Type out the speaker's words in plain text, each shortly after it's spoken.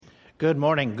Good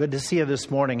morning. Good to see you this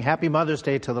morning. Happy Mother's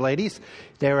Day to the ladies.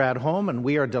 They're at home, and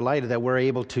we are delighted that we're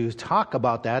able to talk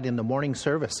about that in the morning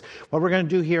service. What we're going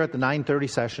to do here at the 9:30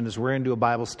 session is we're going to do a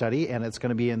Bible study, and it's going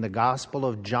to be in the Gospel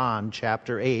of John,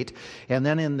 chapter 8. And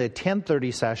then in the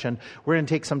 10:30 session, we're going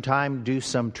to take some time, do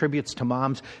some tributes to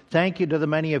moms. Thank you to the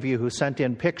many of you who sent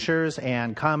in pictures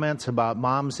and comments about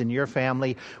moms in your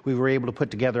family. We were able to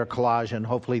put together a collage, and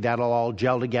hopefully that'll all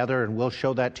gel together, and we'll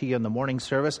show that to you in the morning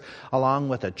service, along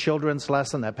with a children's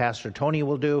lesson that Pastor Tony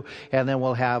will do, and then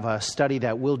we'll have a study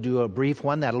that we'll do, a brief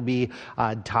one that'll be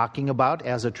talking about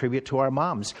as a tribute to our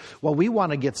moms. Well, we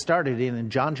want to get started in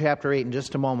John chapter 8 in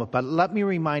just a moment, but let me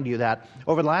remind you that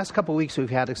over the last couple of weeks we've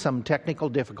had some technical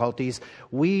difficulties.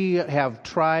 We have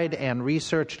tried and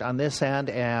researched on this end,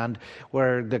 and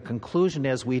where the conclusion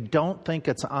is we don't think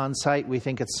it's on site. We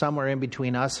think it's somewhere in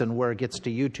between us and where it gets to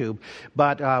YouTube,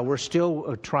 but we're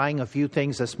still trying a few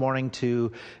things this morning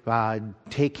to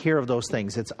take care of those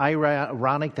things. It's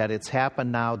ironic that it's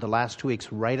happened now the last 2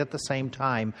 weeks right at the same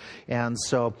time, and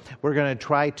so we're going to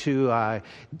try to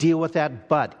deal with that.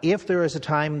 But if there is a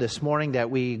time this morning that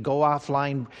we go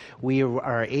offline, we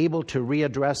are able to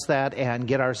readdress that and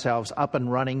get ourselves up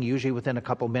and running, usually within a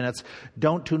couple minutes.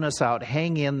 Don't tune us out.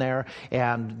 Hang in there,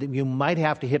 and you might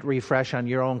have to hit refresh on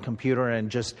your own computer and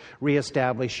just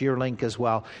reestablish your link as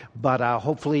well. But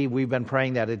hopefully we've been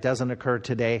praying that it doesn't occur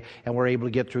today, and we're able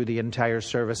to get through the entire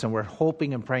service, and we're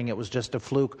hoping and praying it was just a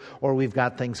fluke or we've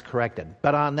got things corrected.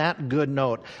 But on that good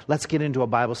note, let's get into a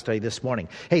Bible study this morning.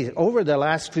 Hey, over the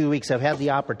last few weeks I've had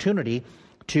the opportunity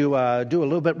to do a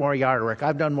little bit more yard work.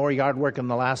 I've done more yard work in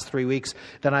the last 3 weeks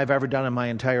than I've ever done in my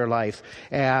entire life.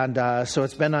 And so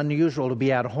it's been unusual to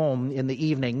be at home in the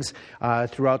evenings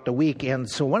throughout the week. And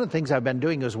so one of the things I've been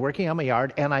doing is working on my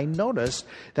yard, and I noticed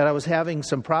that I was having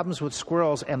some problems with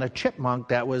squirrels and a chipmunk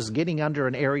that was getting under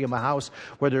an area of my house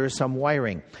where there is some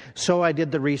wiring. So I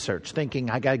did the research, thinking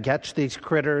I got to catch these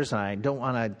critters, and I don't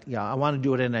want to, I want to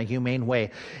do it in a humane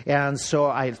way. And so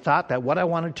I thought that what I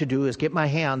wanted to do is get my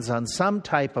hands on some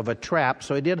type of a trap.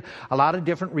 So I did a lot of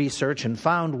different research and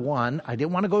found one. I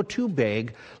didn't want to go too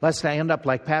big, lest I end up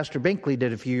like Pastor Binkley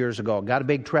did a few years ago. Got a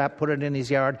big trap, put it in his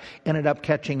yard, ended up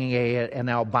catching an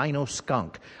albino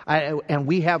skunk. And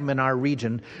we have them in our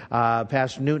region.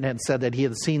 Pastor Newton had said that he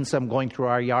had seen some going through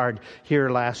our yard here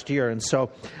last year. And so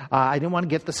I didn't want to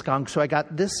get the skunk, so I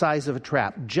got this size of a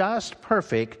trap, just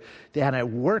perfect. And it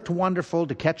worked wonderful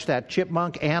to catch that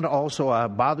chipmunk and also a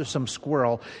bothersome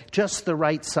squirrel, just the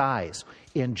right size.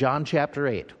 In John chapter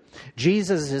 8,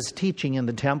 Jesus is teaching in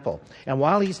the temple. And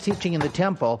while he's teaching in the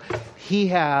temple, he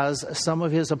has some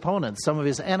of his opponents, some of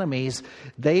his enemies.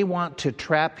 They want to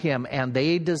trap him, and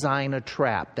they design a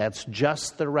trap that's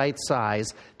just the right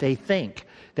size, they think,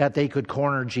 that they could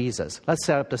corner Jesus. Let's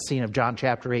set up the scene of John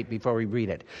chapter 8 before we read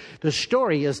it. The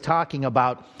story is talking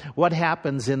about what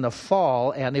happens in the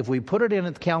fall, and if we put it in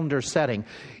a calendar setting,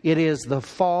 it is the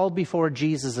fall before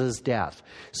Jesus' death.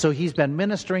 So he's been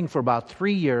ministering for about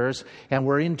 3 years, and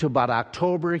we're into about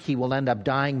October. He will end up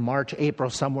dying March, April,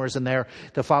 somewhere in there,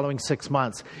 the following 6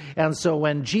 months. And so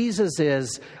when Jesus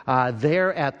is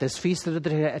there at this Feast of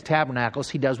the Tabernacles,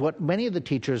 he does what many of the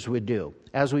teachers would do.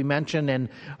 As we mentioned in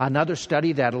another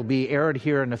study that'll be aired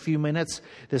here in a few minutes,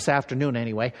 this afternoon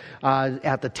anyway,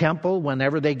 at the temple,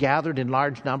 whenever they gathered in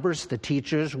large numbers, the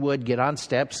teachers would get on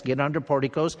steps, get under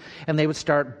porticos, and they would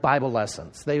start Bible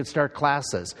lessons. They would start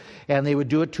classes, and they would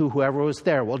do it to whoever was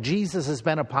there. Well, Jesus has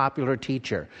been a popular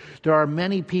teacher. There are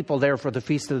many people there for the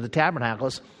Feast of the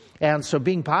Tabernacles, and so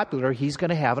being popular, he's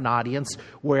going to have an audience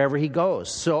wherever he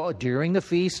goes. So during the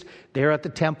feast, there at the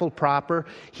temple proper,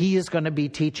 he is going to be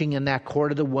teaching in that court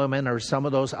of the women or some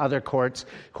of those other courts,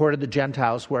 court of the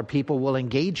Gentiles, where people will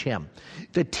engage him.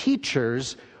 The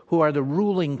teachers, who are the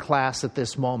ruling class at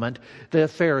this moment, the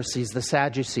Pharisees, the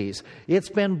Sadducees, it's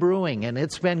been brewing and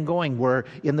it's been going where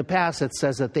in the past it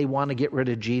says that they want to get rid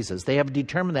of Jesus. They have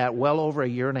determined that well over a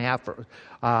year and a half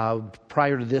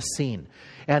prior to this scene.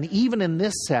 And even in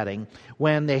this setting,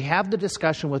 when they have the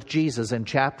discussion with Jesus in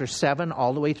chapter 7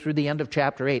 all the way through the end of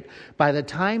chapter 8, by the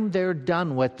time they're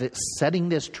done with setting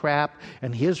this trap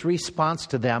and his response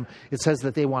to them, it says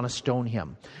that they want to stone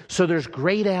him. So there's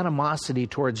great animosity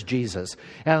towards Jesus,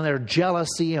 and they're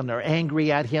jealousy and they're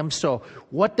angry at him. So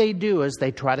what they do is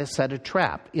they try to set a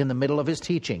trap in the middle of his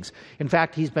teachings. In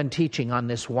fact, he's been teaching on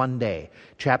this one day,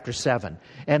 chapter 7.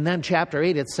 And then chapter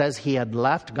 8, it says he had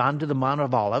left, gone to the Mount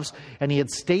of Olives, and he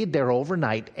had stayed there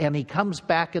overnight, and he comes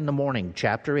back in the morning,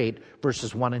 chapter 8,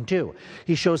 verses 1 and 2.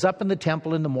 He shows up in the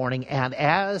temple in the morning, and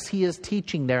as he is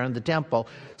teaching there in the temple,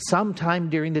 sometime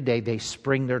during the day, they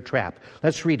spring their trap.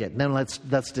 Let's read it, and then let's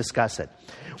discuss it.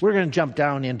 We're going to jump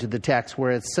down into the text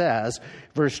where it says,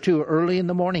 Verse 2, early in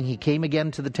the morning he came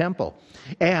again to the temple,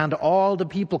 and all the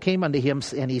people came unto him,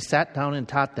 and he sat down and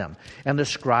taught them. And the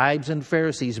scribes and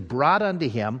Pharisees brought unto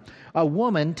him a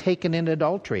woman taken in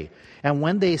adultery. And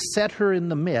when they set her in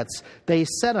the midst, they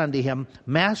said unto him,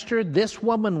 Master, this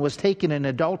woman was taken in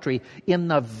adultery in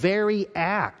the very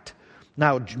act.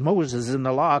 Now Moses in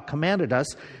the law commanded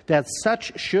us that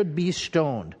such should be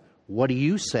stoned. What do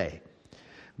you say?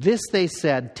 This they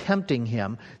said, tempting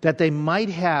him, that they might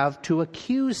have to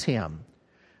accuse him.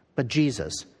 But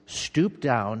Jesus stooped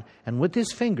down and with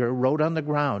his finger wrote on the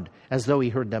ground, as though he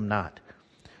heard them not.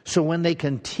 So when they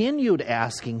continued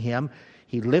asking him,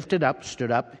 he lifted up,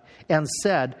 stood up, and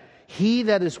said, He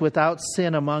that is without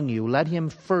sin among you, let him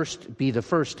first be the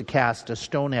first to cast a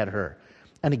stone at her.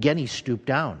 And again he stooped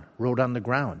down, wrote on the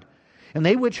ground. And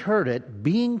they which heard it,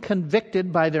 being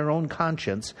convicted by their own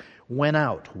conscience, went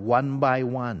out one by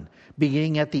one,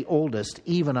 beginning at the oldest,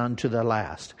 even unto the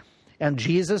last. And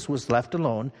Jesus was left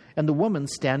alone, and the woman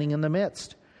standing in the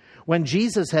midst. When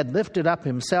Jesus had lifted up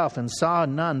himself and saw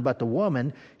none but the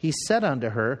woman, he said unto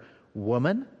her,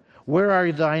 Woman, where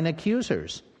are thine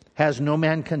accusers? Has no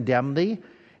man condemned thee?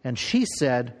 And she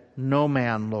said, No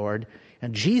man, Lord.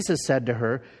 And Jesus said to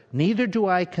her, Neither do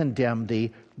I condemn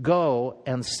thee. Go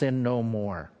and sin no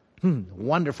more.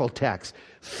 Wonderful text,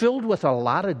 filled with a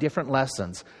lot of different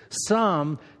lessons.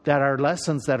 Some that are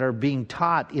lessons that are being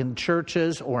taught in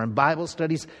churches or in Bible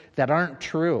studies that aren't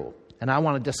true. And I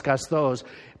want to discuss those.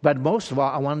 But most of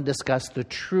all, I want to discuss the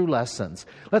true lessons.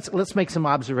 Let's make some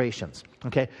observations.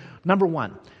 Okay. Number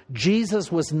one,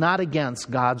 Jesus was not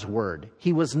against God's word.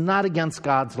 He was not against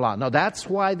God's law. Now, that's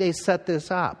why they set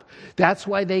this up. That's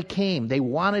why they came. They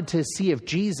wanted to see if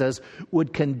Jesus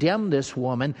would condemn this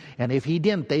woman. And if he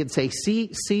didn't, they'd say,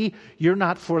 see, you're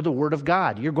not for the word of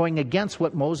God. You're going against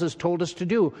what Moses told us to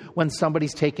do when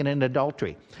somebody's taken in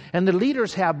adultery. And the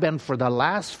leaders have been for the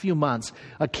last few months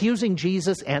accusing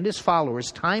Jesus and his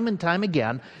followers time and time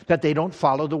again that they don't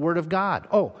follow the word of God.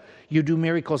 Oh, you do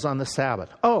miracles on the Sabbath.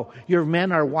 Oh, your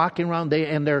men are walking around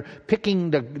and they're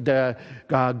picking the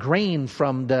grain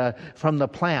from the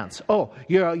plants. Oh,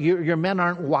 your men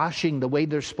aren't washing the way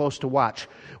they're supposed to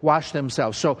wash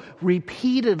themselves. So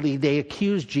repeatedly they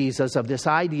accused Jesus of this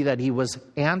idea that he was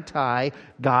anti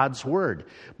God's word.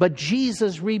 But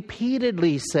Jesus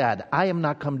repeatedly said, I am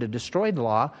not come to destroy the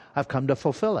law, I've come to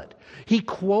fulfill it. He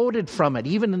quoted from it,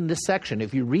 even in this section.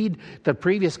 If you read the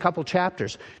previous couple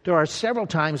chapters, there are several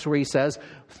times where he says,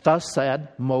 Thus said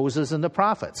Moses and the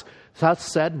prophets. Thus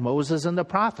said Moses and the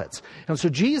prophets. And so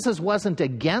Jesus wasn't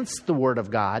against the word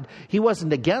of God. He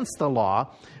wasn't against the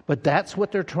law, but that's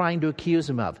what they're trying to accuse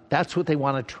him of. That's what they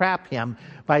want to trap him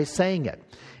by saying it.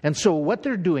 And so what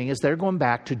they're doing is they're going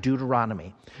back to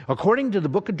Deuteronomy. According to the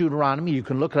book of Deuteronomy, you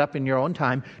can look it up in your own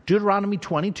time, Deuteronomy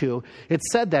 22, it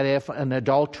said that if an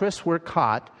adulteress were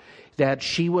caught, that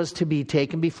she was to be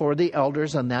taken before the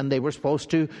elders, and then they were supposed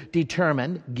to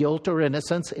determine guilt or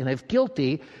innocence, and if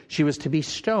guilty, she was to be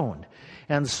stoned.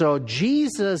 And so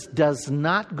Jesus does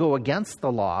not go against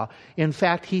the law. In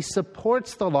fact, he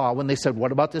supports the law. When they said,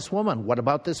 what about this woman? What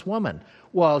about this woman?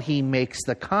 Well, he makes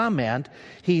the comment,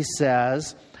 he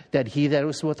says that he that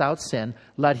was without sin,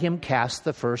 let him cast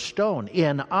the first stone.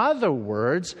 In other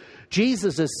words,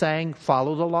 Jesus is saying,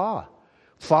 follow the law.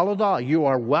 Follow the law. You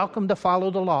are welcome to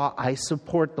follow the law. I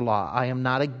support the law. I am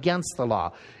not against the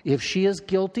law. If she is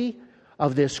guilty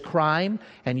of this crime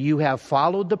and you have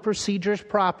followed the procedures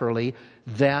properly,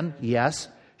 then yes,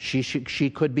 she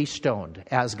could be stoned,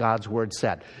 as God's word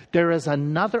said. There is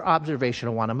another observation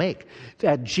I want to make,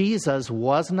 that Jesus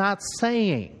was not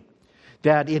saying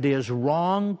that it is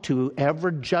wrong to ever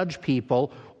judge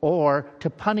people or to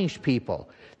punish people.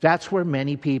 That's where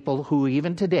many people who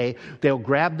even today, they'll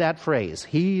grab that phrase,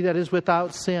 he that is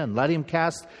without sin, let him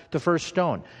cast the first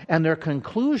stone. And their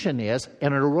conclusion is,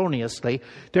 and erroneously,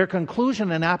 their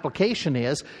conclusion and application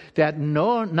is that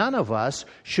none of us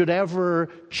should ever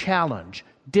challenge,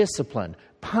 discipline,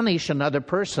 punish another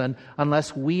person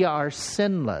unless we are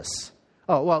sinless.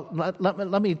 Oh, well,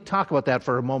 let me talk about that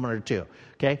for a moment or two,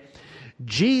 okay?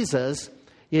 Jesus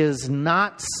is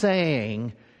not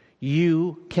saying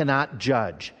you cannot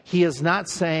judge. He is not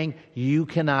saying you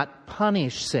cannot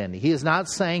punish sin. He is not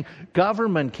saying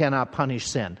government cannot punish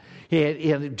sin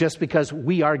just because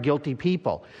we are guilty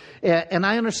people. And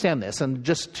I understand this, and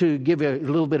just to give you a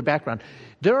little bit of background,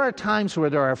 there are times where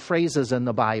there are phrases in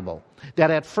the Bible that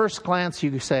at first glance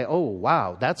you say, oh,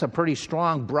 wow, that's a pretty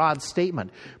strong, broad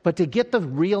statement. But to get the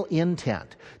real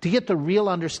intent, to get the real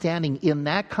understanding in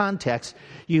that context,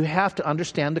 you have to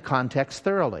understand the context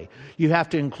thoroughly. You have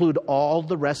to include all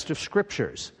the rest of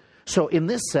Scriptures. So in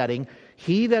this setting,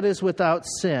 he that is without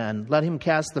sin, let him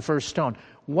cast the first stone.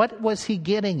 What was he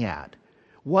getting at?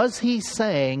 Was he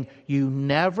saying you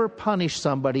never punish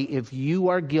somebody if you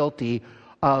are guilty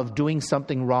of doing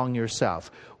something wrong yourself?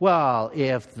 Well,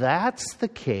 if that's the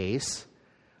case,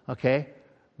 okay,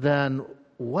 then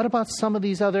what about some of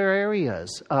these other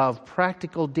areas of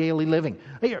practical daily living?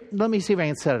 Here, let me see if I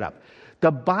can set it up.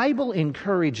 The Bible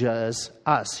encourages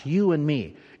us, you and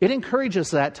me. It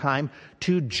encourages that time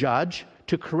to judge,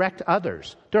 to correct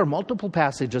others. There are multiple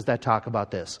passages that talk about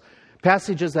this.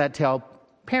 Passages that tell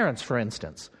parents, for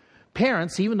instance.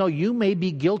 Parents, even though you may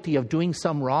be guilty of doing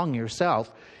some wrong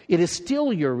yourself, it is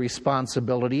still your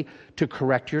responsibility to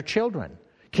correct your children.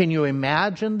 Can you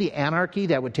imagine the anarchy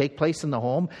that would take place in the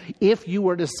home if you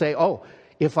were to say, oh,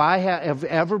 if I have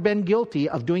ever been guilty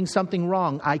of doing something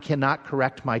wrong, I cannot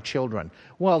correct my children.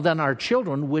 Well, then our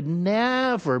children would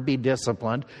never be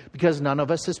disciplined because none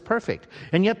of us is perfect.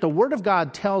 And yet the Word of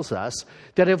God tells us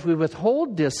that if we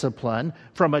withhold discipline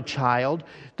from a child,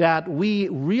 that we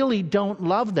really don't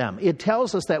love them. It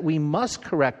tells us that we must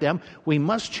correct them, we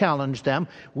must challenge them,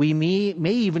 we may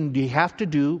even have to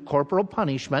do corporal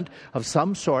punishment of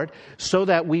some sort so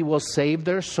that we will save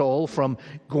their soul from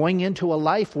going into a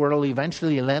life where it'll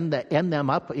eventually end them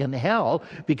up in hell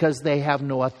because they have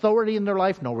no authority in their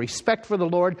life, no respect for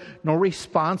the Lord, no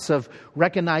response of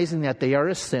recognizing that they are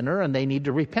a sinner and they need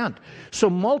to repent. So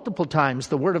multiple times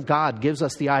the Word of God gives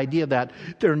us the idea that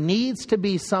there needs to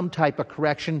be some type of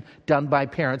correction done by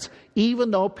parents,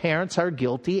 even though parents are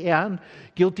guilty and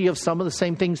guilty of some of the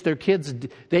same things their kids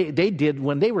they did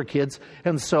when they were kids,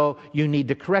 and so you need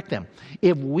to correct them.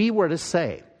 If we were to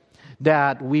say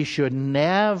that we should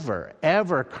never,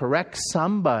 ever correct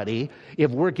somebody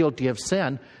if we're guilty of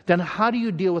sin, then how do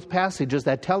you deal with passages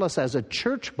that tell us as a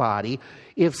church body,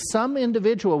 if some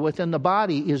individual within the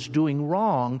body is doing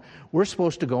wrong, we're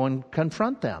supposed to go and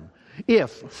confront them?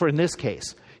 If, for in this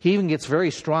case, he even gets very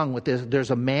strong with this.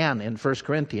 There's a man in 1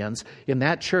 Corinthians in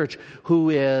that church who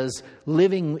is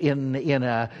living in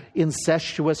a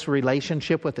incestuous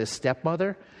relationship with his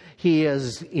stepmother. He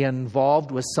is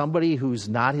involved with somebody who's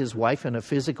not his wife in a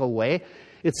physical way.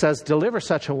 It says, deliver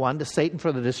such a one to Satan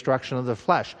for the destruction of the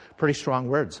flesh. Pretty strong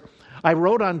words. I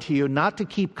wrote unto you not to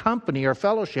keep company or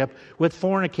fellowship with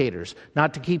fornicators,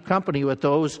 not to keep company with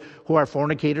those who are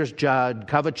fornicators,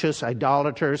 covetous,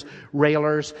 idolaters,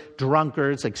 railers,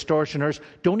 drunkards, extortioners.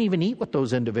 Don't even eat with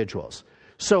those individuals.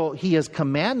 So he is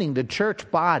commanding the church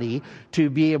body to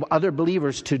be able, other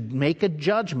believers to make a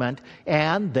judgment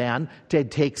and then to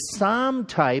take some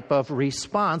type of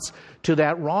response to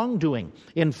that wrongdoing.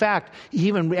 In fact, he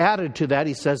even added to that,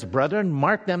 he says, brethren,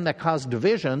 mark them that cause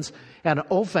divisions and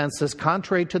offenses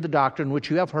contrary to the doctrine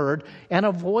which you have heard, and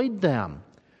avoid them.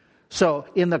 So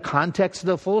in the context of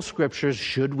the full Scriptures,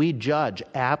 should we judge?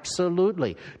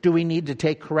 Absolutely. Do we need to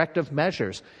take corrective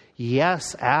measures?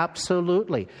 Yes,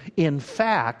 absolutely. In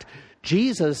fact,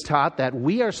 Jesus taught that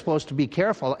we are supposed to be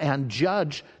careful and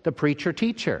judge the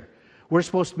preacher-teacher. We're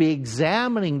supposed to be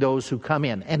examining those who come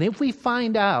in. And if we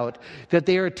find out that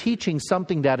they are teaching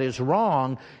something that is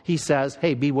wrong, he says,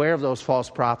 hey, beware of those false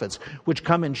prophets, which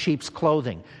come in sheep's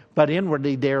clothing, but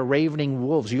inwardly they are ravening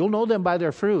wolves. You'll know them by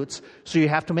their fruits, so you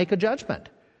have to make a judgment.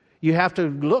 You have to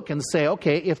look and say,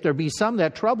 okay, if there be some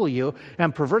that trouble you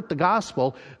and pervert the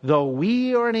gospel, though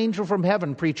we or an angel from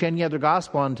heaven preach any other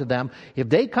gospel unto them, if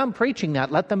they come preaching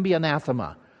that, let them be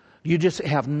anathema. You just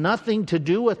have nothing to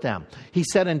do with them. He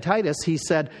said in Titus, he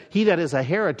said, he that is a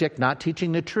heretic, not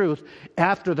teaching the truth,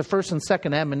 after the first and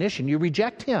second admonition, you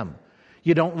reject him.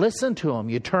 You don't listen to him.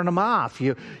 You turn him off.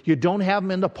 You don't have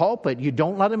him in the pulpit. You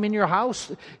don't let him in your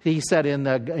house, he said in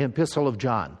the Epistle of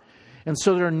John. And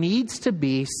so there needs to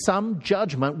be some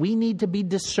judgment. We need to be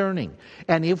discerning.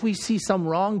 And if we see some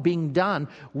wrong being done,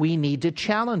 we need to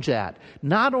challenge that.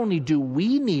 Not only do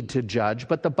we need to judge,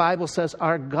 but the Bible says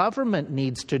our government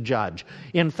needs to judge.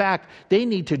 In fact, they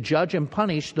need to judge and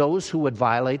punish those who would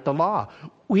violate the law.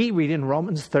 We read in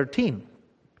Romans 13,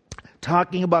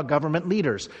 talking about government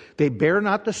leaders. They bear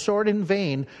not the sword in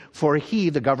vain, for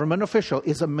he, the government official,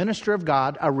 is a minister of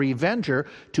God, a revenger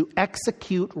to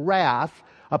execute wrath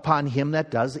upon him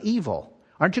that does evil.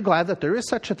 Aren't you glad that there is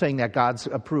such a thing that God's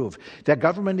approved? That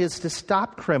government is to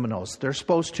stop criminals. They're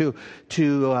supposed to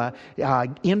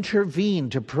intervene,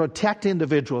 to protect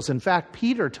individuals. In fact,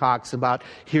 Peter talks about,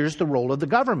 here's the role of the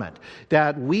government.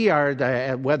 That we are,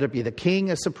 whether it be the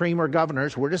king, a supreme, or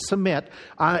governors, we're to submit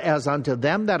as unto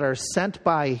them that are sent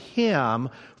by him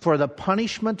for the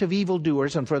punishment of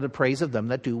evildoers and for the praise of them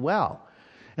that do well.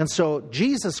 And so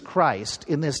Jesus Christ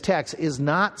in this text is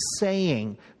not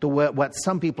saying what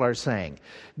some people are saying,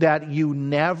 that you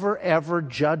never ever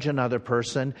judge another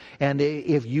person, and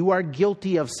if you are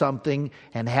guilty of something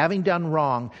and having done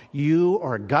wrong, you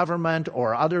or government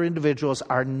or other individuals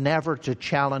are never to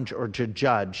challenge or to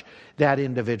judge that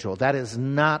individual. That is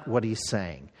not what he's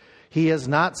saying. He is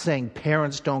not saying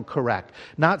parents don't correct,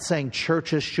 not saying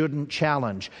churches shouldn't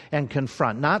challenge and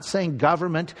confront, not saying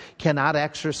government cannot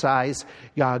exercise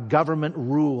government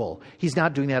rule. He's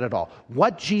not doing that at all.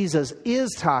 What Jesus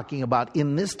is talking about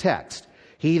in this text,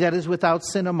 he that is without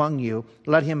sin among you,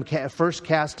 let him first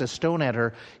cast a stone at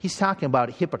her. He's talking about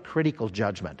hypocritical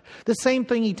judgment. The same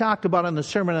thing he talked about on the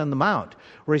Sermon on the Mount,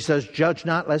 where he says, judge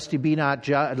not lest you be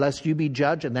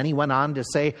judged. And then he went on to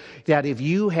say that if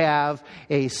you have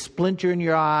a splinter in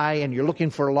your eye and you're looking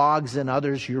for logs in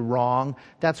others, you're wrong.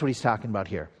 That's what he's talking about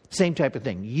here. Same type of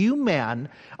thing. You men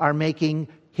are making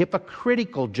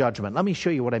hypocritical judgment. Let me show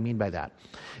you what I mean by that.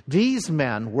 These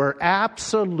men were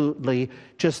absolutely,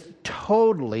 just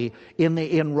totally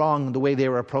in wrong the way they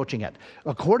were approaching it.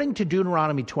 According to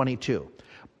Deuteronomy 22,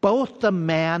 both the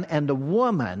man and the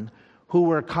woman who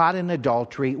were caught in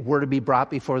adultery were to be brought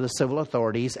before the civil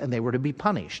authorities and they were to be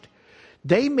punished.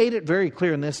 They made it very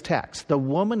clear in this text. The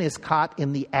woman is caught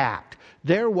in the act.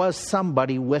 There was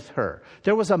somebody with her.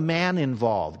 There was a man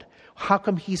involved. How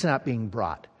come he's not being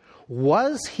brought?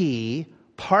 Was he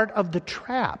part of the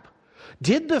trap?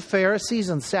 Did the Pharisees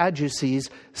and Sadducees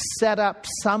set up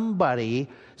somebody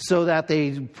so that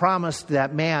they promised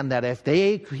that man that if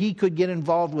he could get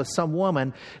involved with some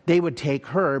woman, they would take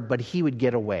her, but he would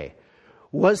get away?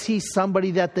 Was he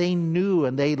somebody that they knew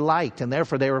and they liked, and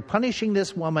therefore they were punishing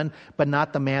this woman, but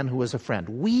not the man who was a friend?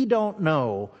 We don't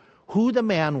know who the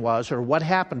man was or what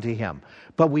happened to him.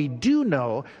 But we do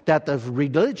know that the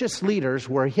religious leaders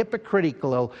were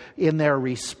hypocritical in their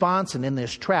response and in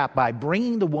this trap by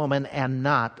bringing the woman and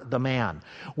not the man.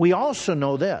 We also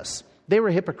know this. They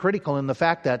were hypocritical in the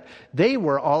fact that they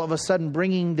were all of a sudden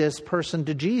bringing this person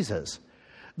to Jesus.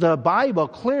 The Bible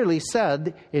clearly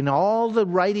said in all the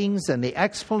writings and the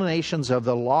explanations of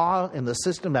the law and the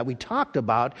system that we talked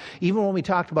about, even when we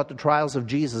talked about the trials of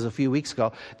Jesus a few weeks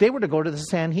ago, they were to go to the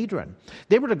Sanhedrin.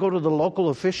 They were to go to the local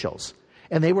officials.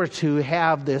 And they were to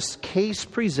have this case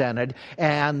presented,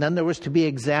 and then there was to be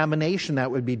examination that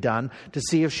would be done to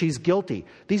see if she's guilty.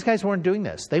 These guys weren't doing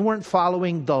this. They weren't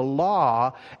following the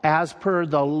law as per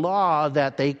the law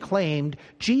that they claimed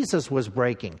Jesus was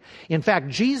breaking. In fact,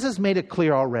 Jesus made it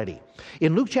clear already.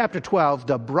 In Luke chapter 12,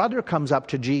 the brother comes up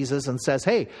to Jesus and says,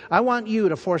 hey, I want you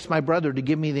to force my brother to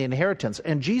give me the inheritance.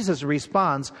 And Jesus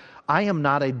responds, I am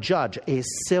not a judge, a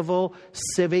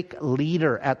civic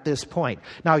leader at this point.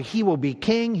 Now, he will be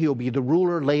king, he will be the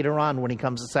ruler later on when he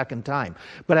comes a second time.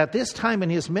 But at this time in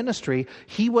his ministry,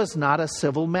 he was not a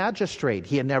civil magistrate.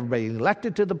 He had never been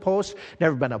elected to the post,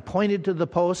 never been appointed to the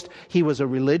post. He was a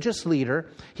religious leader.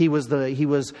 He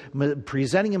was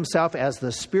presenting himself as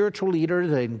the spiritual leader,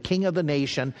 the king of the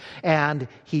nation. And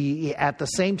he, at the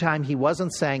same time, he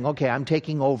wasn't saying, okay, I'm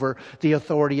taking over the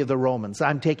authority of the Romans.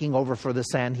 I'm taking over for the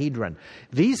Sanhedrin.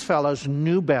 These fellows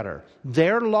knew better.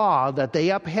 Their law that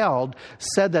they upheld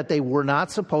said that they were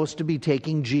not supposed to be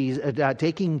taking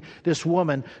this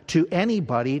woman to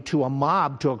anybody, to a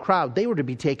mob, to a crowd. They were to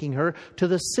be taking her to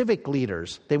the civic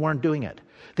leaders. They weren't doing it.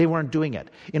 They weren't doing it.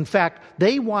 In fact,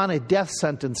 they want a death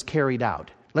sentence carried out.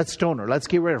 Let's stone her. Let's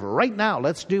get rid of her. Right now,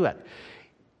 let's do it.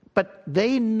 But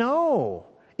they know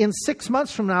in 6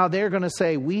 months from now, they're going to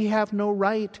say, we have no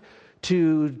right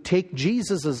to take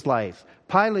Jesus' life.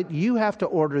 Pilate, you have to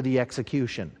order the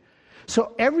execution.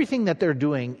 So everything that they're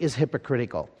doing is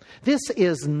hypocritical. This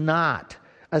is not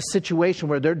a situation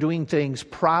where they're doing things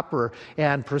proper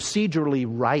and procedurally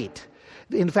right.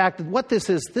 In fact, what this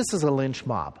is a lynch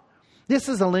mob. This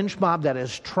is a lynch mob that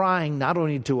is trying not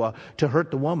only to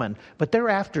hurt the woman, but they're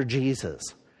after Jesus.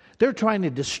 They're trying to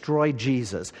destroy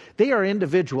Jesus. They are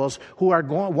individuals who are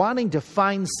wanting to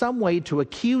find some way to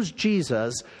accuse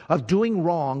Jesus of doing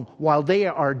wrong while they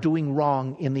are doing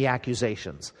wrong in the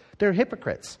accusations. They're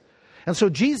hypocrites. And so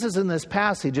Jesus in this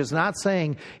passage is not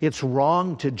saying it's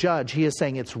wrong to judge. He is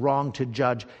saying it's wrong to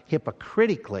judge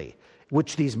hypocritically,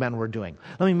 which these men were doing.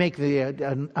 Let me make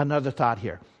another thought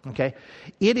here. Okay,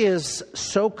 it is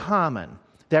so common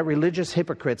that religious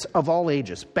hypocrites of all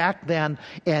ages, back then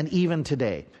and even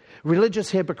today, religious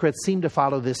hypocrites seem to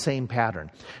follow this same pattern.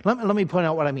 Let me point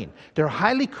out what I mean. They're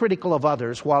highly critical of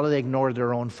others while they ignore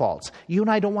their own faults. You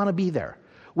and I don't want to be there.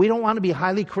 We don't want to be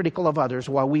highly critical of others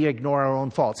while we ignore our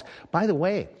own faults. By the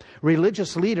way,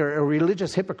 religious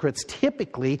hypocrites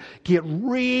typically get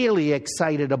really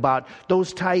excited about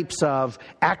those types of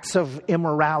acts of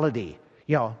immorality.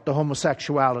 the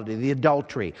homosexuality, the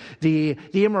adultery, the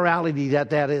immorality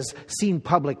that is seen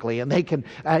publicly, and they can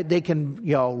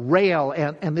rail,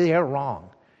 and they are wrong.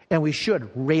 And we should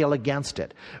rail against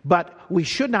it. But we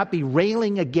should not be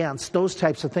railing against those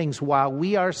types of things while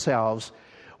we ourselves,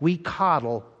 we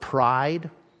coddle pride,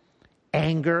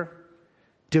 anger,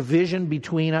 division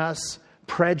between us,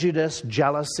 prejudice,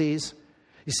 jealousies.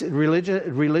 You see,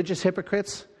 religious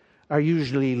hypocrites are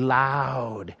usually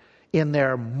loud in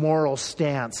their moral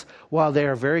stance while they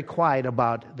are very quiet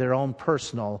about their own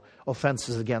personal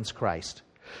offenses against Christ.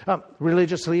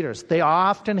 Religious leaders, they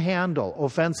often handle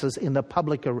offenses in the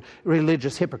public,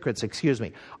 religious hypocrites,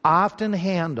 often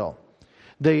handle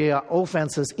the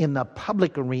offenses in the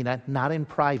public arena, not in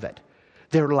private.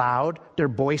 They're loud, they're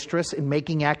boisterous in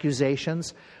making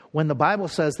accusations. When the Bible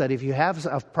says that if you have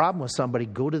a problem with somebody,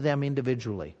 go to them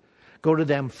individually. Go to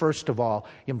them first of all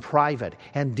in private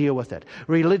and deal with it.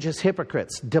 Religious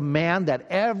hypocrites demand that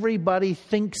everybody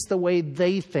thinks the way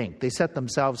they think. They set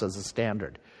themselves as a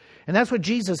standard. And that's what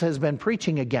Jesus has been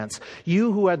preaching against.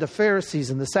 You who are the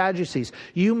Pharisees and the Sadducees,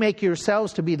 you make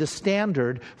yourselves to be the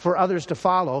standard for others to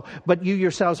follow, but you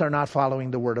yourselves are not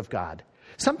following the Word of God.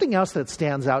 Something else that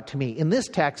stands out to me in this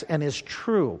text and is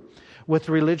true with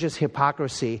religious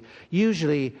hypocrisy,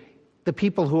 usually the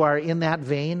people who are in that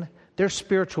vein, they're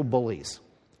spiritual bullies.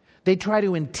 They try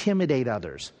to intimidate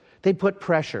others. They put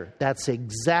pressure. That's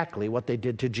exactly what they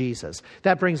did to Jesus.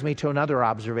 That brings me to another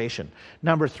observation.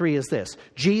 Number 3 is this.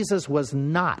 Jesus was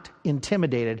not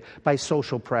intimidated by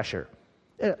social pressure.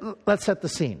 Let's set the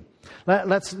scene.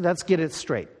 Let's get it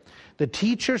straight. The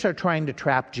teachers are trying to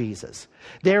trap Jesus.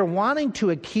 They're wanting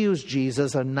to accuse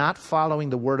Jesus of not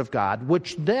following the Word of God,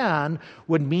 which then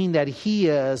would mean that he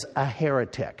is a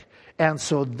heretic. And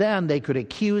so then they could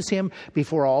accuse him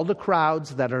before all the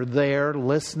crowds that are there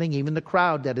listening, even the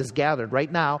crowd that is gathered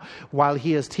right now while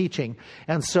he is teaching.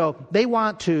 And so they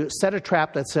want to set a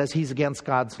trap that says he's against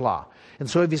God's law. And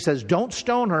so if he says, don't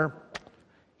stone her,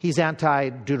 he's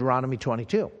anti-Deuteronomy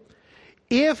 22.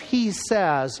 If he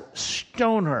says,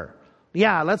 stone her,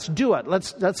 yeah, let's do it.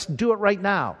 Let's do it right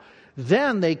now.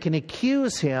 Then they can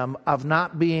accuse him of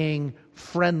not being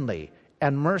friendly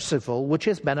and merciful, which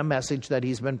has been a message that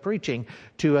he's been preaching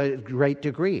to a great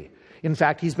degree. In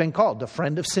fact, he's been called the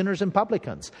friend of sinners and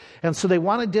publicans. And so they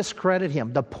want to discredit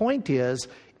him. The point is,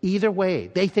 either way,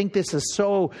 they think this is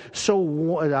so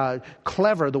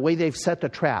clever, the way they've set the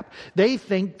trap. They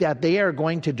think that they are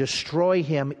going to destroy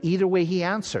him either way he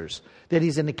answers, that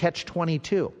he's in the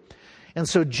catch-22. And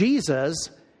so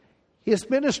Jesus, his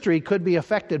ministry could be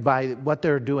affected by what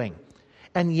they're doing.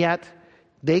 And yet,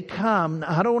 they come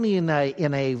not only in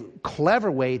a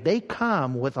clever way, they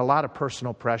come with a lot of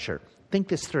personal pressure. Think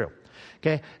this through.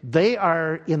 Okay, they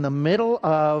are in the middle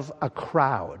of a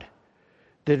crowd.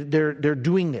 They're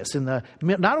doing this not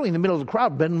only in the middle of the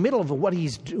crowd, but in the middle of what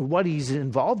he's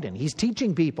involved in. He's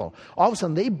teaching people. All of a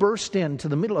sudden, they burst into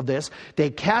the middle of this. They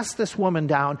cast this woman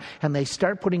down, and they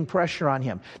start putting pressure on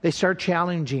him. They start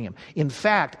challenging him. In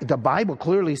fact, the Bible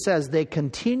clearly says they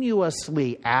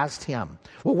continuously asked him,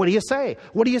 well, what do you say?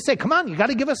 What do you say? Come on, you got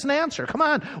to give us an answer. Come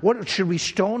on. What, should we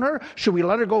stone her? Should we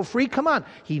let her go free? Come on.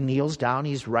 He kneels down.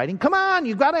 He's writing. Come on,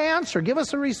 you got to answer. Give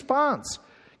us a response.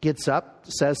 Gets up,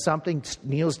 says something,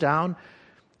 kneels down.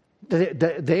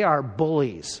 They are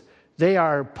bullies. They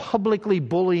are publicly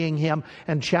bullying him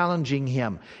and challenging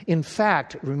him. In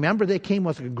fact, remember they came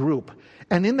with a group.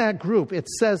 And in that group, it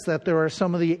says that there are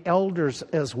some of the elders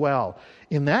as well.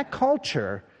 In that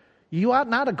culture, you ought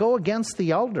not to go against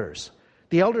the elders.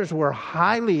 The elders were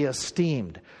highly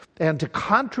esteemed. And to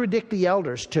contradict the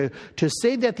elders, to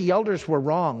say that the elders were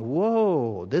wrong,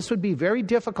 whoa, this would be very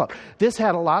difficult. This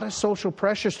had a lot of social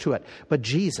pressures to it. But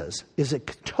Jesus is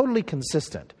totally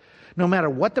consistent. No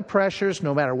matter what the pressures,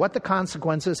 no matter what the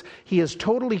consequences, he is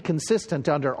totally consistent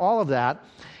under all of that.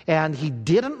 And he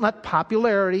didn't let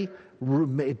popularity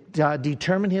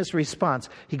determine his response.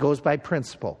 He goes by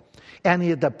principle.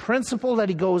 And the principle that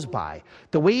he goes by,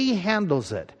 the way he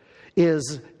handles it,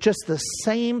 is just the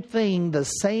same thing, the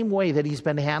same way that he's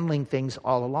been handling things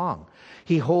all along.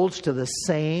 He holds to the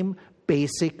same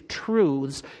basic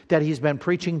truths that he's been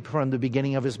preaching from the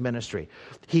beginning of his ministry.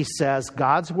 He says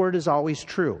God's word is always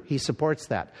true. He supports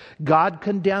that. God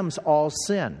condemns all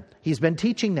sin. He's been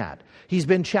teaching that. He's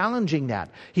been challenging that.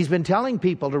 He's been telling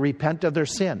people to repent of their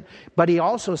sin. But he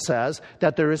also says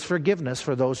that there is forgiveness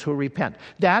for those who repent.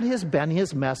 That has been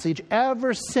his message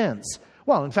ever since.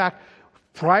 Well, in fact,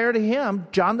 prior to him,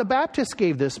 John the Baptist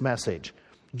gave this message.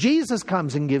 Jesus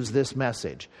comes and gives this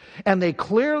message. And they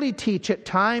clearly teach it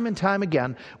time and time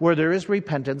again, where there is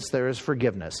repentance, there is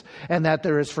forgiveness. And that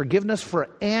there is forgiveness for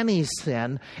any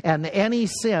sin, and any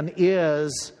sin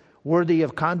is worthy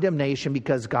of condemnation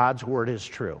because God's word is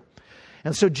true.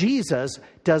 And so Jesus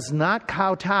does not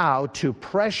kowtow to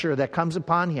pressure that comes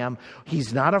upon him.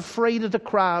 He's not afraid of the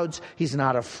crowds. He's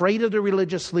not afraid of the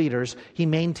religious leaders. He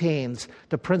maintains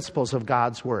the principles of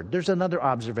God's word. There's another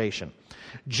observation.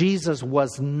 Jesus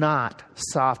was not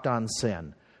soft on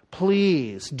sin.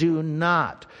 Please do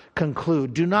not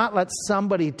conclude. Do not let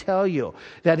somebody tell you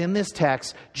that in this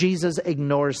text, Jesus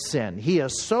ignores sin. He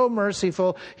is so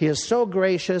merciful. He is so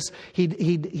gracious. He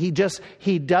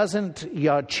doesn't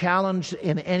challenge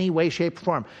in any way, shape, or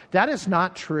form. That is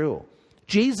not true.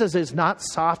 Jesus is not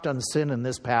soft on sin in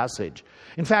this passage.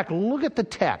 In fact, look at the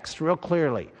text real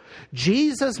clearly.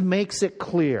 Jesus makes it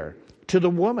clear to the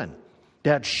woman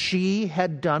that she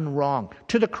had done wrong.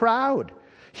 To the crowd,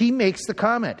 he makes the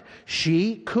comment,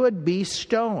 she could be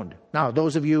stoned. Now,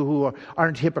 those of you who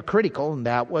aren't hypocritical, and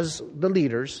that was the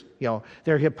leaders,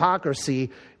 their hypocrisy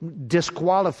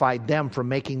disqualified them from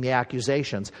making the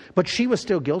accusations. But she was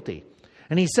still guilty.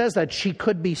 And he says that she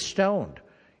could be stoned.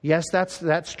 Yes,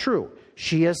 that's true.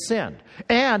 She has sinned.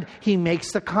 And he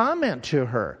makes the comment to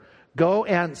her, go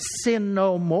and sin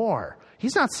no more.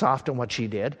 He's not soft on what she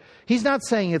did. He's not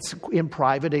saying it's in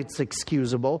private, it's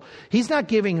excusable. He's not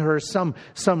giving her some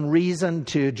reason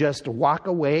to just walk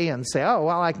away and say, oh,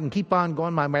 well, I can keep on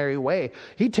going my merry way.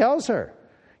 He tells her,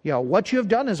 what you have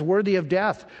done is worthy of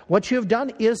death. What you have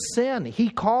done is sin. He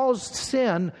calls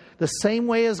sin the same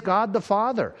way as God the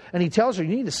Father. And he tells her,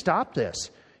 you need to stop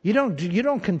this. You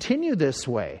don't continue this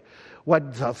way.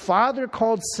 What the Father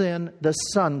called sin, the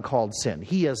Son called sin.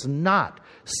 He is not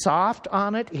soft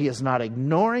on it. He is not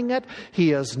ignoring it.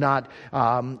 He is not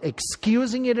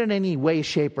excusing it in any way,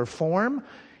 shape, or form.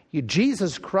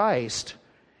 Jesus Christ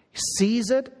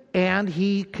sees it and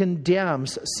he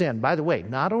condemns sin. By the way,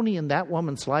 not only in that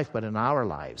woman's life, but in our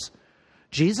lives.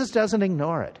 Jesus doesn't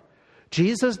ignore it.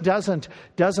 Jesus doesn't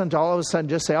all of a sudden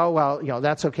just say, oh, well,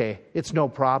 that's okay. It's no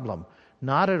problem.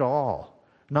 Not at all.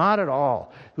 Not at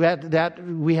all. That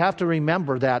we have to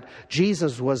remember that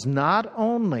Jesus was not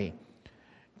only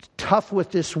tough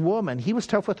with this woman, he was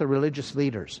tough with the religious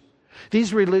leaders.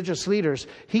 These religious leaders,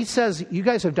 he says, you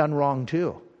guys have done wrong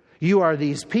too. You are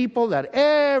these people that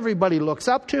everybody looks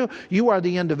up to. You are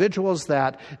the individuals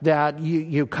that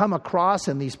you come across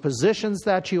in these positions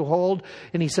that you hold.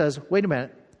 And he says, wait a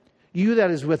minute, you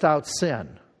that is without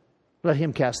sin, let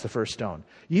him cast the first stone.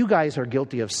 You guys are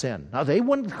guilty of sin. Now, they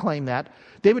wouldn't claim that.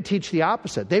 They would teach the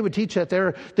opposite. They would teach that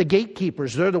they're the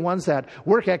gatekeepers. They're the ones that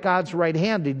work at God's right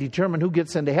hand to determine who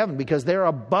gets into heaven because they're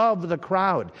above the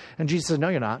crowd. And Jesus says, no,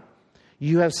 you're not.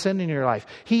 You have sin in your life.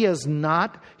 He is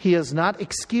not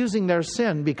excusing their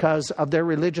sin because of their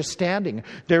religious standing,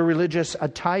 their religious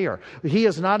attire. He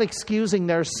is not excusing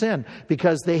their sin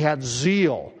because they had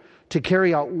zeal to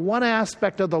carry out one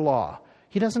aspect of the law.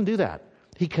 He doesn't do that.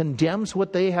 He condemns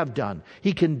what they have done.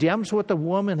 He condemns what the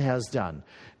woman has done.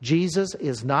 Jesus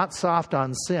is not soft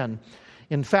on sin.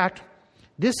 In fact,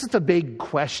 this is the big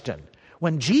question.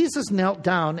 When Jesus knelt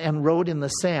down and wrote in the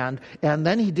sand, and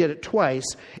then he did it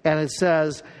twice, and it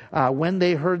says, when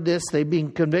they heard this, they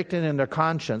being convicted in their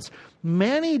conscience.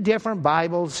 Many different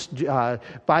Bible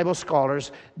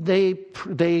scholars, they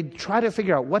try to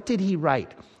figure out, what did he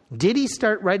write? Did he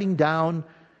start writing down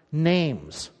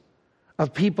names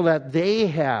of people that they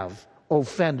have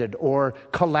offended or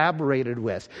collaborated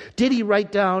with? Did he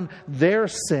write down their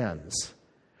sins?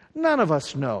 None of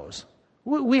us knows.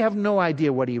 We have no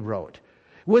idea what he wrote.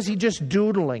 Was he just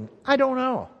doodling? I don't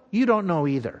know. You don't know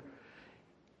either.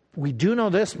 We do know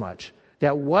this much,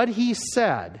 that what he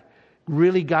said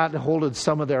really got a hold of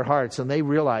some of their hearts, and they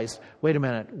realized, wait a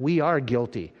minute, we are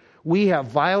guilty. We have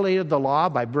violated the law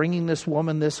by bringing this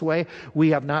woman this way.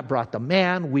 We have not brought the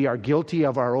man. We are guilty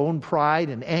of our own pride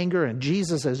and anger. And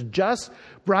Jesus has just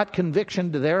brought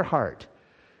conviction to their heart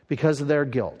because of their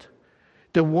guilt.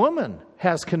 The woman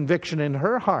has conviction in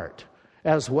her heart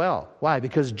as well. Why?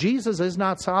 Because Jesus is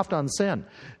not soft on sin.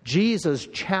 Jesus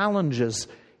challenges,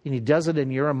 and he does it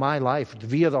in your and my life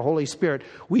via the Holy Spirit,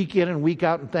 week in and week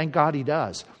out, and thank God he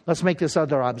does. Let's make this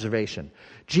other observation.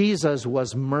 Jesus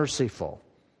was merciful.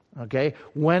 Okay,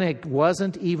 when it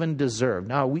wasn't even deserved.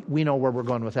 Now, we know where we're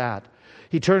going with that.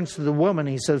 He turns to the woman.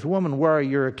 He says, woman, where are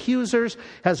your accusers?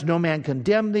 Has no man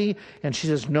condemned thee? And she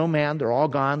says, no man. They're all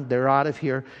gone. They're out of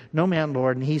here. No man,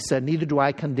 Lord. And he said, neither do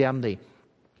I condemn thee.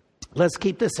 Let's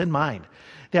keep this in mind.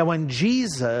 That when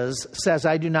Jesus says,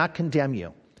 I do not condemn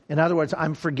you. In other words,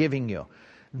 I'm forgiving you.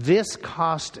 This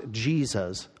cost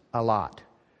Jesus a lot.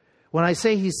 When I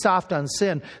say he's soft on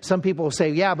sin, some people will say,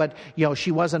 yeah, but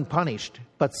she wasn't punished.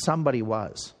 But somebody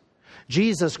was.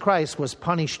 Jesus Christ was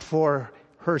punished for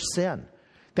her sin.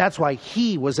 That's why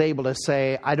he was able to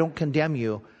say, I don't condemn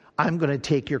you. I'm going to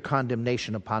take your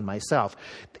condemnation upon myself.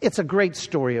 It's a great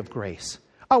story of grace.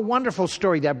 A wonderful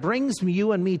story that brings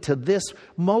you and me to this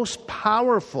most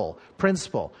powerful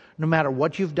principle. No matter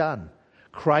what you've done,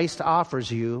 Christ offers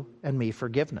you and me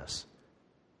forgiveness.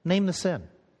 Name the sin.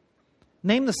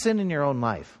 Name the sin in your own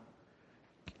life.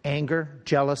 Anger,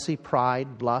 jealousy,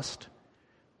 pride, lust,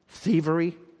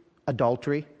 thievery,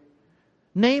 adultery.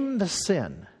 Name the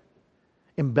sin.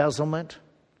 Embezzlement,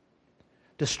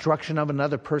 destruction of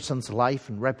another person's life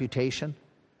and reputation.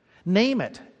 Name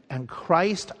it, and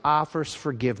Christ offers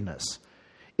forgiveness.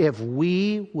 If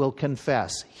we will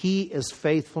confess, he is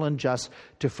faithful and just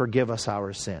to forgive us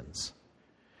our sins.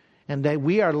 And that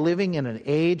we are living in an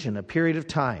age and a period of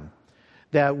time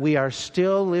that we are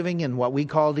still living in what we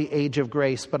call the age of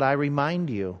grace. But I remind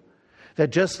you that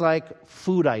just like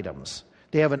food items,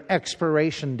 they have an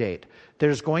expiration date.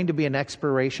 There's going to be an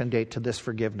expiration date to this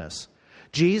forgiveness.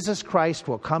 Jesus Christ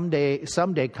will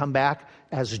someday come back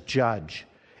as judge,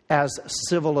 as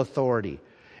civil authority.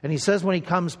 And he says when he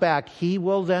comes back, he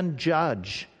will then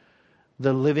judge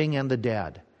the living and the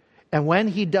dead. And when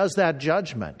he does that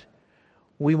judgment,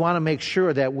 we want to make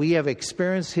sure that we have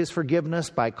experienced his forgiveness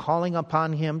by calling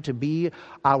upon him to be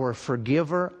our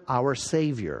forgiver, our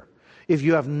Savior. If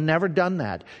you have never done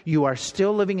that, you are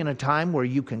still living in a time where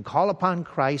you can call upon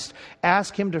Christ,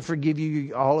 ask him to forgive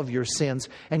you all of your sins,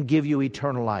 and give you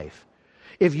eternal life.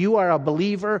 If you are a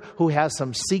believer who has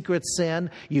some secret sin,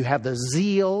 you have the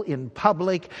zeal in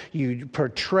public, you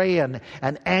portray an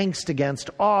angst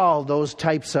against all those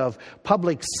types of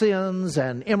public sins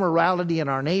and immorality in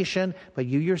our nation, but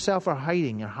you yourself are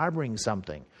hiding and harboring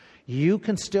something, you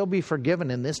can still be forgiven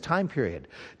in this time period.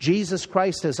 Jesus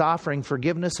Christ is offering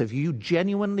forgiveness if you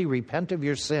genuinely repent of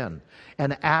your sin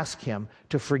and ask him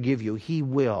to forgive you. He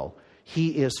will. He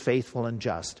is faithful and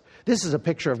just. This is a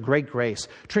picture of great grace,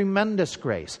 tremendous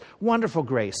grace, wonderful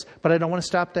grace. But I don't want to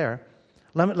stop there.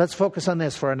 Let's focus on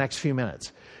this for our next few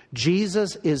minutes.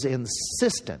 Jesus is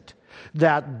insistent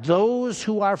that those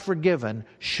who are forgiven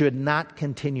should not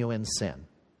continue in sin.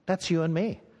 That's you and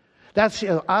me. That's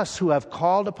us who have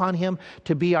called upon him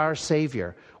to be our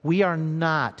Savior. We are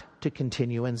not to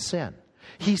continue in sin.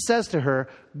 He says to her,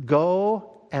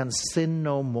 go and sin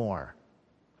no more.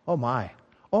 Oh my,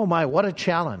 what a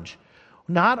challenge.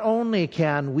 Not only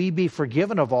can we be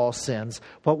forgiven of all sins,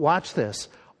 but watch this,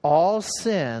 all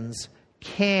sins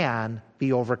can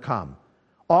be overcome.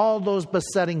 All those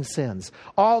besetting sins,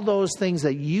 all those things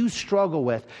that you struggle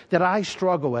with, that I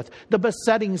struggle with, the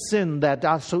besetting sin that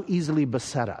does so easily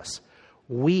beset us,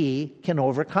 we can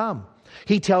overcome.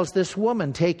 He tells this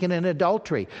woman taken in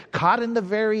adultery, caught in the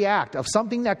very act of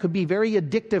something that could be very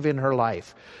addictive in her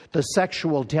life, the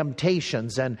sexual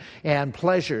temptations and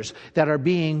pleasures that are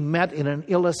being met in an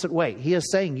illicit way. He is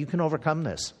saying you can overcome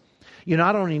this. You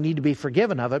not only need to be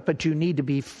forgiven of it, but you need to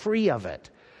be free of it.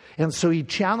 And so he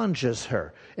challenges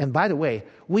her. And by the way,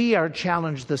 we are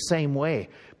challenged the same way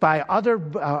by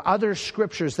other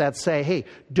scriptures that say, hey,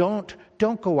 don't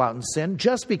go out and sin.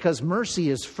 Just because mercy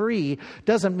is free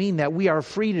doesn't mean that we are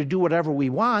free to do whatever we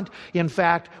want. In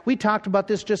fact, we talked about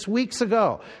this just weeks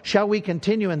ago. Shall we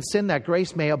continue in sin that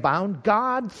grace may abound?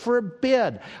 God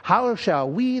forbid. How shall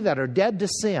we that are dead to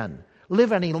sin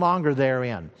live any longer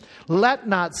therein? Let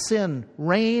not sin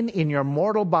reign in your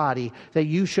mortal body, that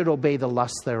you should obey the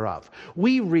lusts thereof.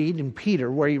 We read in Peter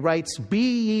where he writes,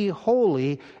 be ye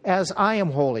holy as I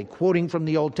am holy, quoting from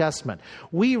the Old Testament.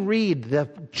 We read the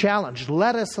challenge,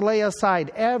 let us lay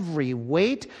aside every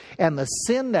weight and the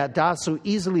sin that doth so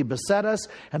easily beset us,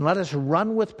 and let us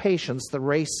run with patience the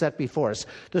race set before us.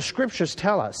 The scriptures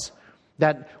tell us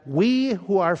that we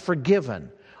who are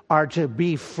forgiven are to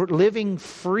be living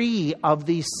free of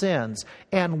these sins,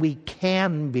 and we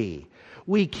can be.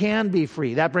 We can be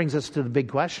free. That brings us to the big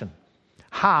question.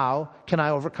 How can I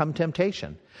overcome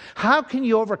temptation? How can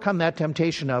you overcome that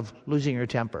temptation of losing your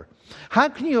temper? How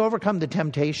can you overcome the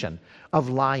temptation of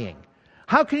lying?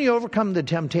 How can you overcome the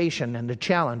temptation and the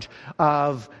challenge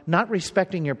of not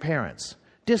respecting your parents,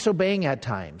 disobeying at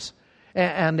times,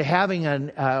 and having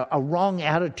a wrong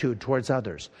attitude towards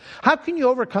others? How can you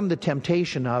overcome the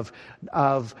temptation of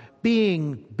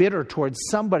being bitter towards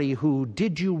somebody who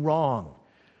did you wrong?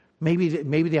 Maybe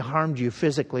they harmed you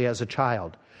physically as a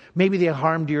child. Maybe they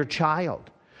harmed your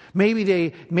child. Maybe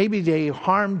they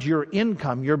harmed your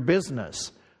income, your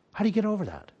business. How do you get over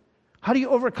that? How do you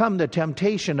overcome the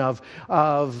temptation of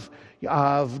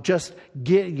just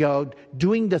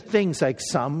doing the things like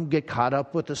some get caught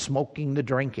up with the smoking, the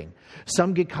drinking.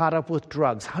 Some get caught up with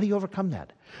drugs. How do you overcome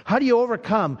that? How do you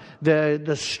overcome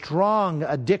the strong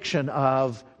addiction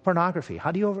of pornography?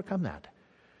 How do you overcome that?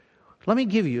 Let me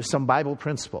give you some Bible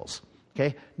principles.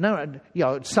 Okay. Now,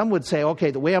 some would say,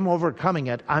 okay, the way I'm overcoming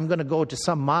it, I'm going to go to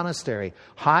some monastery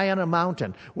high on a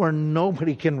mountain where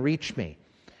nobody can reach me.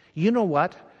 You know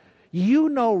what? You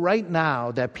know right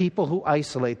now that people who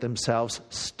isolate themselves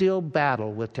still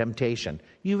battle with temptation.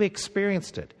 You've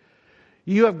experienced it.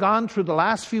 You have gone through the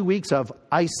last few weeks of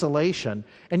isolation,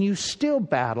 and you still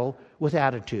battle with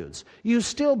attitudes. You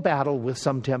still battle with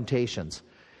some temptations.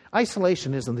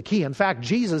 Isolation isn't the key. In fact,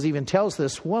 Jesus even tells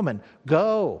this woman,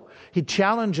 go. He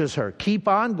challenges her, keep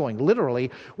on going. Literally,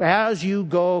 as you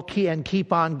go and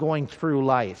keep on going through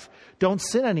life. Don't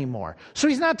sin anymore. So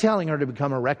he's not telling her to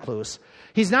become a recluse.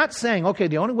 He's not saying, okay,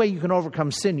 the only way you can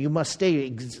overcome sin, you must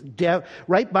stay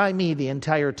right by me the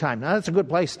entire time. Now, that's a good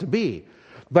place to be.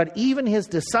 But even his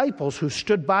disciples who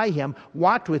stood by him,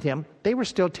 walked with him, they were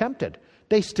still tempted.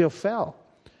 They still fell.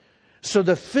 So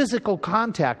the physical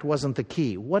contact wasn't the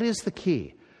key. What is the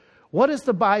key? What does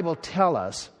the Bible tell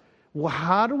us? Well,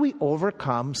 how do we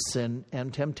overcome sin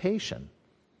and temptation?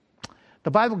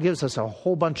 The Bible gives us a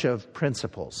whole bunch of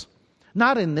principles.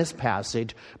 Not in this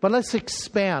passage, but let's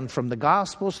expand from the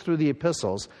Gospels through the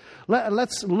epistles.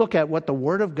 Let's look at what the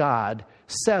Word of God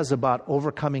says about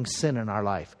overcoming sin in our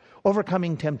life,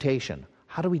 overcoming temptation.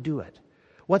 How do we do it?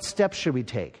 What steps should we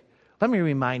take? Let me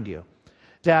remind you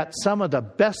that some of the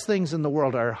best things in the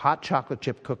world are hot chocolate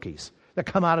chip cookies that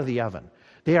come out of the oven.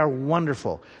 They are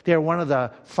wonderful. They are one of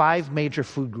the 5 major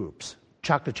food groups,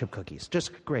 chocolate chip cookies.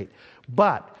 Just great.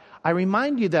 But I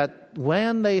remind you that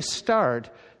when they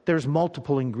start, there's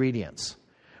multiple ingredients.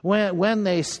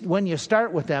 When you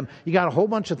start with them, you got a whole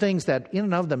bunch of things that in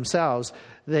and of themselves,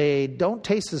 they don't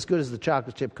taste as good as the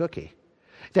chocolate chip cookie.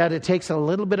 That it takes a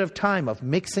little bit of time of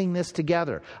mixing this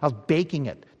together, of baking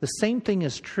it. The same thing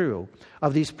is true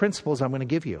of these principles I'm going to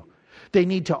give you. They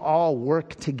need to all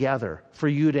work together for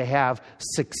you to have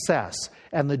success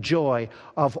and the joy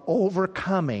of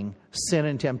overcoming sin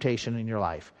and temptation in your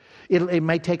life. It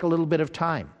might take a little bit of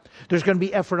time. There's going to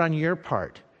be effort on your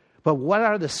part. But what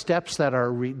are the steps that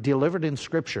are delivered in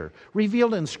Scripture,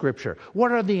 revealed in Scripture?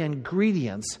 What are the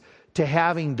ingredients to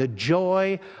having the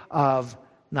joy of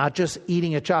not just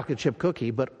eating a chocolate chip cookie,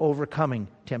 but overcoming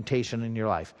temptation in your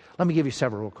life? Let me give you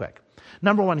several real quick.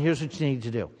 Number 1, here's what you need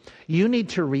to do. You need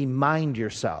to remind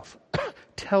yourself,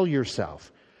 tell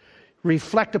yourself,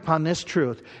 reflect upon this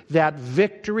truth, that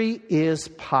victory is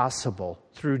possible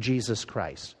through Jesus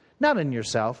Christ. Not in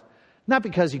yourself, not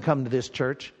because you come to this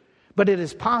church, but it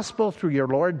is possible through your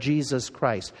Lord Jesus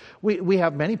Christ. We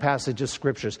have many passages,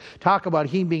 scriptures, talk about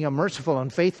He being a merciful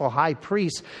and faithful high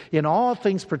priest in all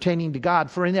things pertaining to God.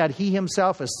 For in that He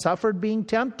Himself has suffered being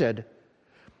tempted,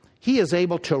 He is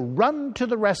able to run to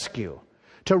the rescue,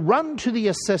 to run to the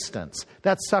assistance,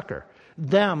 that succor,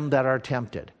 them that are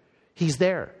tempted. He's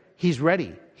there. He's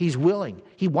ready. He's willing.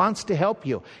 He wants to help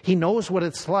you. He knows what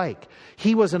it's like.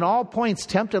 He was in all points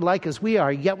tempted like as we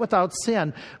are, yet without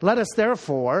sin. Let us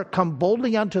therefore come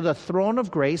boldly unto the throne of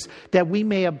grace, that we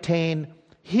may obtain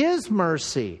His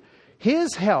mercy,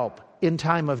 His help in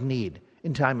time of need,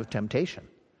 in time of temptation.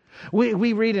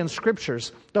 We read in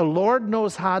Scriptures, the Lord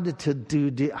knows how to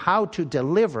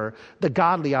deliver the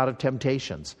godly out of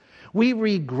temptations. We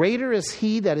read, greater is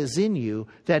He that is in you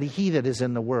than he that is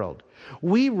in the world.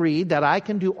 We read that I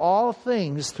can do all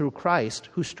things through Christ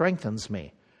who strengthens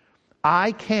me.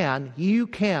 You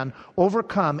can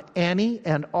overcome any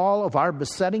and all of our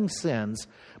besetting sins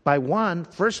by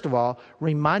first of all,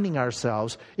 reminding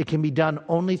ourselves it can be done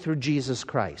only through Jesus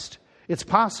Christ. It's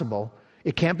possible.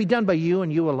 It can't be done by you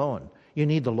and you alone. You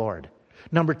need the Lord.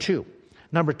 Number two,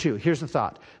 here's the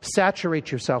thought.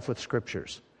 Saturate yourself with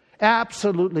Scriptures.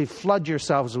 Absolutely flood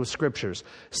yourselves with Scriptures.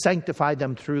 Sanctify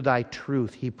them through thy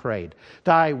truth, he prayed.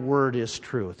 Thy word is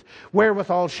truth.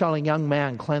 Wherewithal shall a young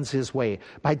man cleanse his way?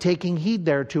 By taking heed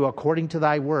thereto according to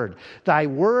thy word. Thy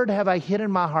word have I hid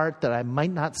in my heart, that I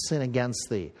might not sin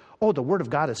against thee. Oh, the word of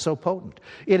God is so potent.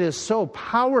 It is so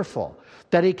powerful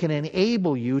that it can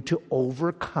enable you to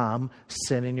overcome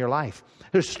sin in your life.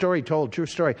 There's a story told, true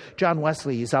story. John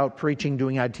Wesley is out preaching,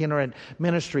 doing itinerant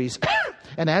ministries.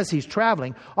 And as he's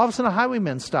traveling, all of a sudden a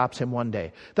highwayman stops him one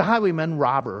day. The highwayman,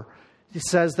 robber,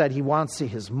 says that he wants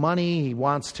his money, he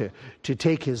wants to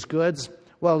take his goods.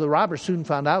 Well, the robber soon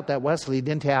found out that Wesley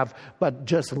didn't have but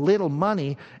just little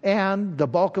money, and the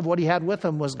bulk of what he had with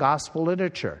him was gospel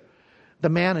literature. The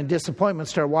man in disappointment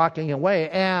started walking away,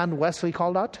 and Wesley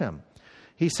called out to him.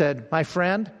 He said, my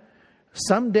friend,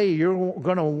 Someday you're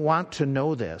going to want to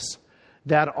know this,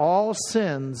 that all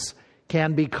sins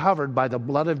can be covered by the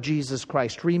blood of Jesus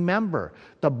Christ. Remember,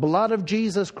 the blood of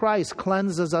Jesus Christ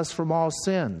cleanses us from all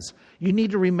sins. You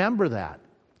need to remember that.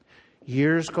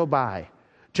 Years go by.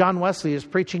 John Wesley is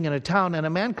preaching in a town, and a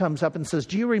man comes up and says,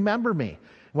 "Do you remember me?"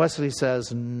 Wesley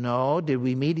says, "No, did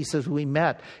we meet?" He says, "We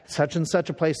met such and such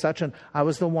a place, I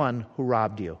was the one who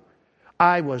robbed you.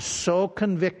 I was so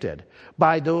convicted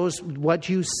by what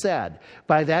you said,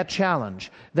 by that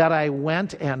challenge, that I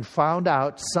went and found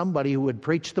out somebody who would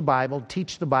preach the Bible,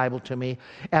 teach the Bible to me,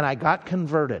 and I got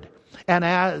converted. And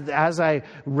as I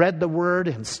read the Word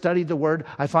and studied the Word,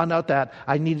 I found out that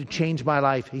I needed to change my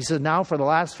life." He said, "Now for the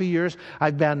last few years,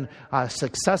 I've been a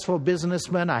successful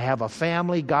businessman. I have a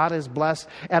family God has blessed.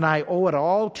 And I owe it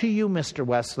all to you, Mr.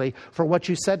 Wesley, for what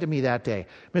you said to me that day."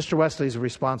 Mr. Wesley's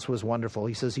response was wonderful.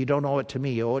 He says, "You don't owe it to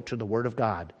me. You owe it to the Word of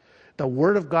God. The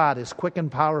Word of God is quick and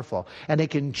powerful, and it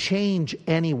can change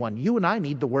anyone. You and I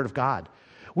need the Word of God.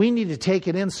 We need to take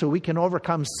it in so we can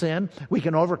overcome sin. We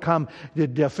can overcome the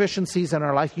deficiencies in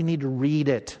our life. You need to read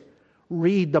it.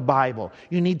 Read the Bible.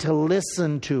 You need to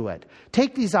listen to it.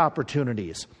 Take these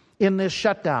opportunities in this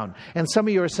shutdown. And some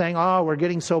of you are saying, "Oh, we're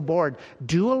getting so bored."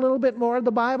 Do a little bit more of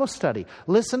the Bible study.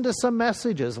 Listen to some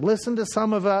messages. Listen to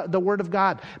some of the Word of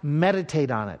God.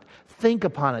 Meditate on it. Think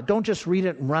upon it. Don't just read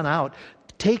it and run out.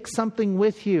 Take something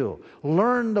with you.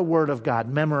 Learn the Word of God.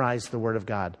 Memorize the Word of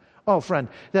God. Oh, friend,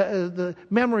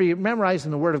 memorizing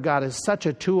the Word of God is such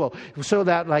a tool, so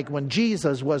that like when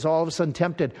Jesus was all of a sudden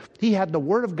tempted, he had the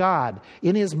Word of God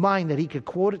in his mind that he could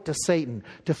quote it to Satan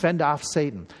to fend off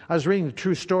Satan. I was reading a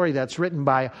true story that's written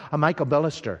by Michael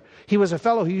Billister. He was a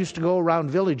fellow who used to go around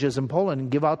villages in Poland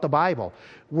and give out the Bible.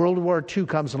 World War II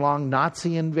comes along,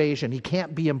 Nazi invasion. He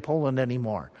can't be in Poland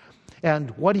anymore.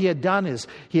 And what he had done is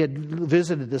he had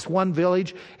visited this one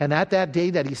village, and at that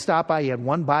day that he stopped by, he had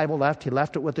one Bible left. He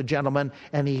left it with the gentleman,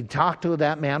 and he talked to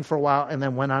that man for a while and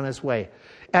then went on his way.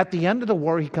 At the end of the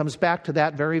war, he comes back to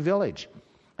that very village.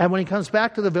 And when he comes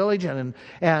back to the village and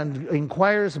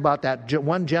inquires about that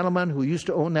one gentleman who used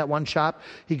to own that one shop,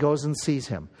 he goes and sees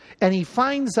him. And he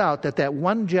finds out that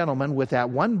one gentleman with that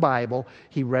one Bible,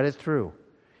 he read it through.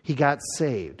 He got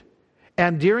saved.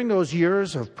 And during those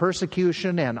years of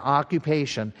persecution and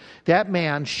occupation, that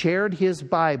man shared his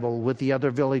Bible with the other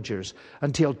villagers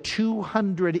until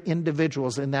 200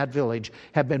 individuals in that village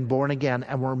have been born again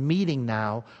and were meeting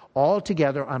now all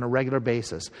together on a regular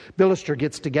basis. Billister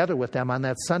gets together with them on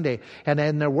that Sunday, and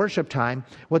in their worship time,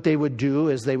 what they would do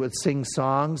is they would sing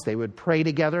songs, they would pray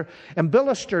together, and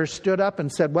Billister stood up and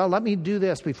said, "Well, let me do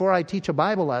this before I teach a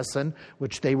Bible lesson,"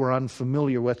 which they were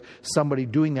unfamiliar with somebody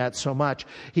doing that so much.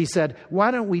 He said,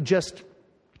 why don't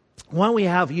we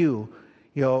have you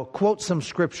quote some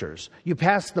scriptures. You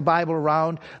pass the Bible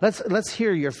around. Let's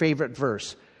hear your favorite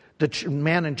verse. The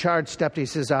man in charge stepped. He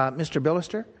says, "Mr.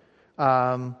 Billister,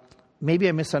 maybe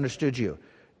I misunderstood you.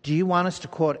 Do you want us to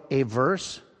quote a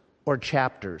verse or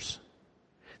chapters?"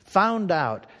 Found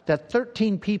out that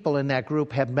 13 people in that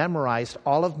group had memorized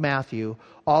all of Matthew,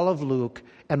 all of Luke,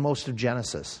 and most of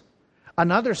Genesis.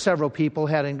 Another several people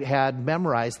had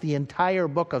memorized the entire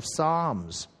book of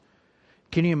Psalms.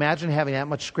 Can you imagine having that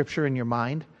much scripture in your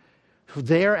mind?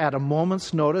 There at a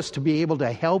moment's notice to be able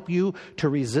to help you to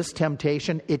resist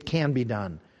temptation. It can be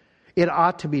done. It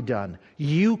ought to be done.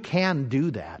 You can do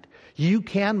that. You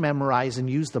can memorize and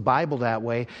use the Bible that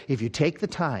way. If you take the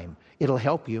time, it'll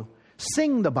help you.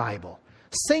 Sing the Bible.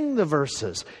 Sing the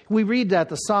verses. We read that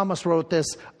the psalmist wrote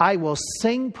this, "I will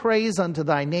sing praise unto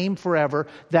thy name forever,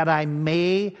 that I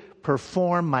may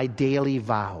perform my daily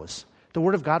vows." The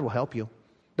Word of God will help you.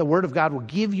 The Word of God will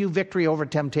give you victory over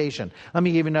temptation. Let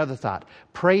me give you another thought.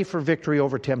 Pray for victory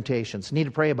over temptations. You need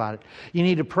to pray about it. You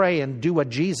need to pray and do what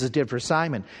Jesus did for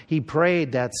Simon. He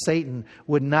prayed that Satan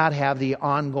would not have the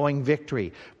ongoing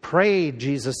victory. Pray,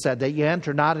 Jesus said, that you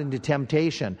enter not into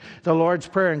temptation. The Lord's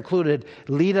Prayer included,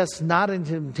 "Lead us not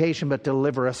into temptation, but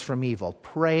deliver us from evil."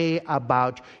 Pray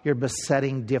about your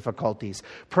besetting difficulties.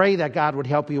 Pray that God would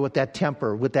help you with that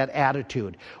temper, with that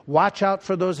attitude. Watch out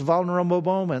for those vulnerable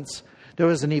moments. There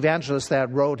was an evangelist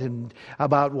that wrote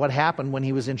about what happened when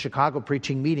he was in Chicago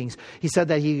preaching meetings. He said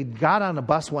that he got on a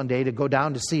bus one day to go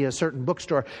down to see a certain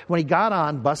bookstore. When he got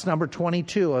on bus number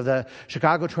 22 of the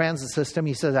Chicago Transit System,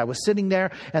 he says, "I was sitting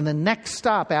there, and the next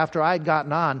stop after I'd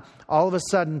gotten on, all of a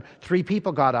sudden, 3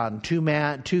 people got on,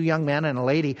 2 young men and a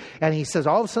lady." And he says,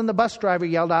 all of a sudden the bus driver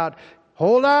yelled out,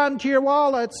 "Hold on to your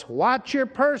wallets, watch your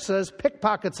purses,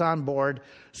 pickpockets on board."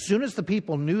 As soon as the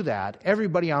people knew that,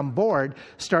 everybody on board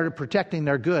started protecting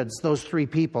their goods. Those 3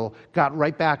 people got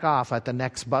right back off at the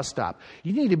next bus stop.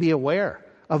 You need to be aware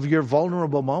of your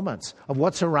vulnerable moments, of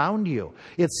what's around you.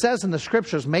 It says in the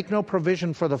Scriptures, make no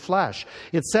provision for the flesh.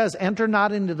 It says, enter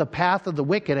not into the path of the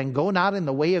wicked and go not in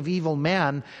the way of evil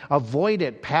men. Avoid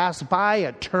it, pass by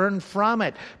it, turn from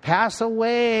it, pass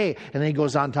away. And then he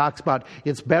goes on, talks about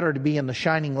it's better to be in the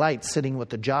shining light sitting with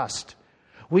the just.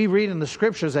 We read in the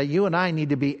Scriptures that you and I need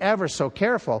to be ever so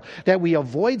careful that we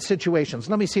avoid situations.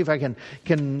 Let me see if I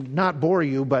can not bore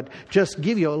you, but just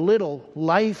give you a little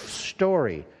life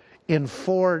story in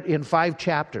 5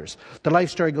 chapters. The life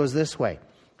story goes this way.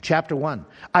 Chapter 1.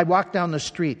 I walk down the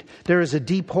street. There is a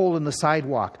deep hole in the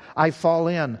sidewalk. I fall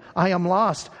in. I am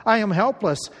lost. I am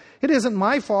helpless. It isn't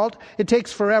my fault. It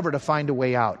takes forever to find a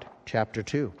way out. Chapter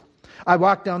 2. I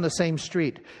walk down the same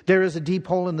street. There is a deep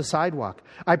hole in the sidewalk.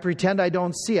 I pretend I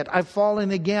don't see it. I've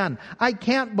fallen again. I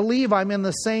can't believe I'm in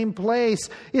the same place.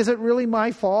 Is it really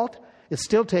my fault? It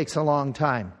still takes a long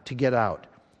time to get out.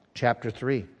 Chapter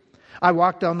 3. I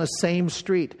walk down the same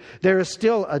street. There is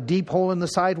still a deep hole in the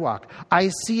sidewalk.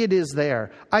 I see it is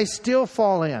there. I still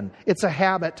fall in. It's a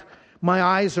habit. My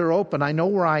eyes are open. I know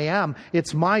where I am.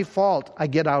 It's my fault. I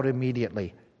get out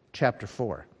immediately. Chapter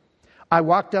 4. I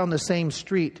walk down the same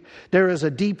street. There is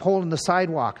a deep hole in the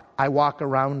sidewalk. I walk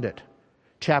around it.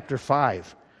 Chapter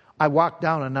 5. I walk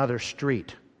down another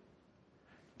street.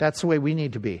 That's the way we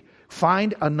need to be.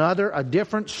 Find a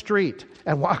different street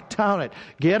and walk down it.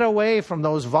 Get away from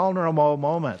those vulnerable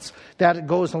moments. That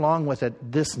goes along with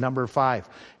it, this number 5.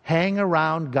 Hang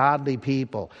around godly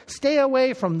people. Stay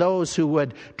away from those who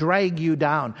would drag you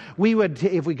down. We would,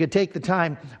 if we could take the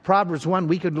time, Proverbs 1,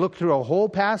 we could look through a whole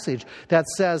passage that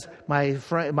says,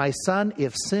 my son,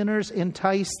 if sinners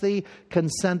entice thee,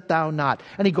 consent thou not.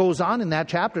 And he goes on in that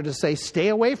chapter to say, stay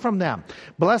away from them.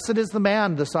 Blessed is the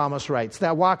man, the psalmist writes,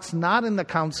 that walks not in the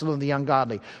counsel of the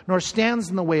ungodly, nor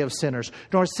stands in the way of sinners,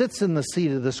 nor sits in the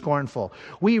seat of the scornful.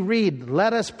 We read,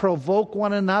 let us provoke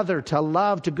one another to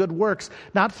love, to good works,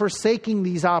 not forsaking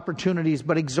these opportunities,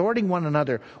 but exhorting one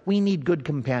another. We need good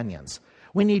companions.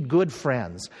 We need good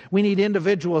friends. We need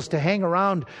individuals to hang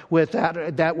around with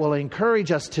that will encourage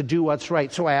us to do what's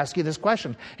right. So I ask you this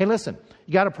question. Hey, listen,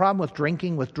 you got a problem with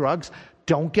drinking, with drugs?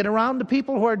 Don't get around the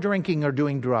people who are drinking or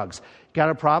doing drugs. Got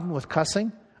a problem with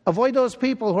cussing? Avoid those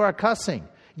people who are cussing.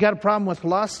 You got a problem with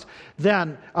lust?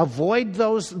 Then avoid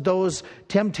those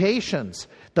temptations,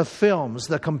 the films,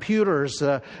 the computers,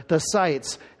 the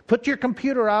sites. Put your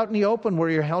computer out in the open where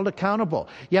you're held accountable.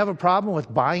 You have a problem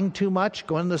with buying too much,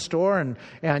 going to the store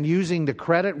and using the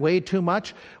credit way too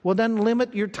much? Well, then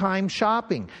limit your time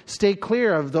shopping. Stay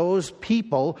clear of those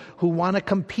people who want to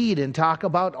compete and talk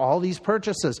about all these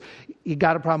purchases. You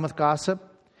got a problem with gossip?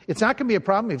 It's not going to be a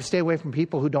problem if you stay away from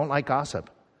people who don't like gossip.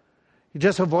 You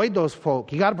just avoid those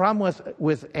folk. You got a problem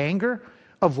with anger?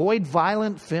 Avoid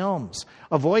violent films.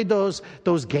 Avoid those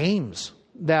games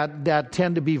that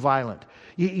tend to be violent.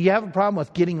 You have a problem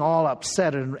with getting all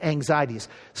upset and anxieties.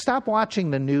 Stop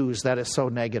watching the news that is so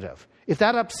negative. If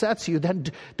that upsets you,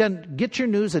 then get your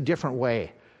news a different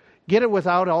way. Get it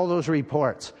without all those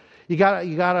reports. You got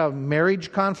a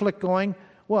marriage conflict going?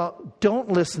 Well, don't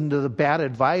listen to the bad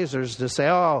advisors to say,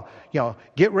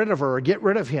 get rid of her or get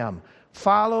rid of him.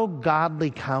 Follow godly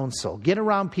counsel. Get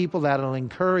around people that will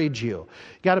encourage you.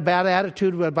 Got a bad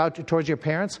attitude towards your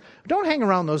parents? Don't hang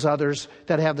around those others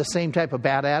that have the same type of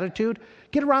bad attitude.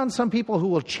 Get around some people who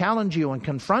will challenge you and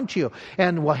confront you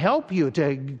and will help you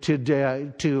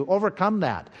to overcome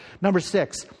that. Number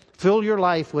 6, fill your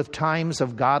life with times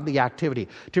of godly activity.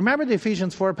 Do you remember the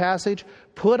Ephesians 4 passage?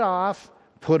 Put off,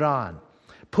 put on.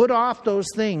 Put off those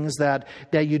things that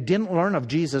you didn't learn of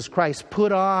Jesus Christ.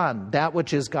 Put on that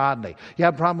which is godly. You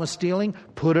have a problem with stealing?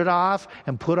 Put it off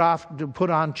and put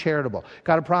on charitable.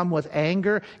 Got a problem with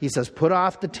anger? He says, put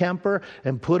off the temper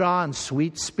and put on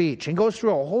sweet speech. And goes through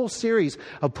a whole series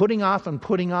of putting off and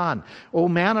putting on. O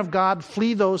man of God,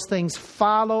 flee those things.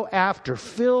 Follow after.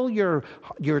 Fill your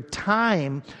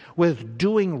time with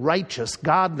doing righteous,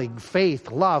 godly, faith,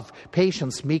 love,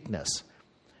 patience, meekness.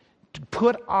 To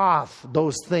put off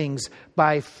those things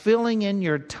by filling in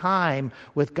your time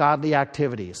with godly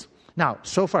activities. Now,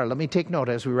 so far, let me take note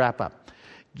as we wrap up.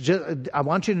 I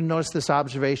want you to notice this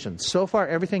observation. So far,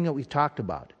 everything that we've talked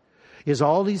about is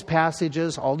all these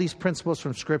passages, all these principles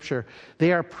from Scripture,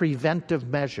 they are preventive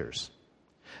measures.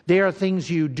 They are things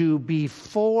you do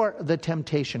before the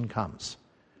temptation comes.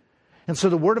 And so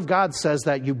the Word of God says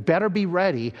that you better be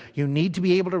ready. You need to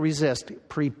be able to resist.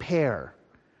 Prepare.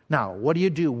 Now, what do you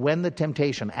do when the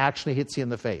temptation actually hits you in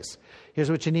the face?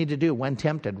 Here's what you need to do. When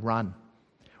tempted, run.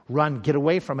 Run. Get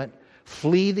away from it.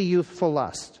 Flee the youthful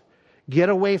lust. Get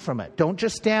away from it. Don't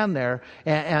just stand there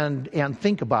and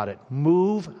think about it.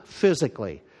 Move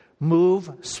physically.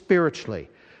 Move spiritually.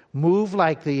 Move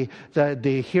like the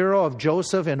hero of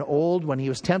Joseph in old when he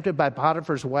was tempted by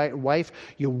Potiphar's wife.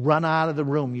 You run out of the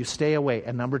room. You stay away.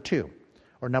 And number 2,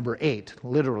 or number 8,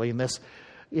 literally in this,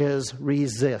 is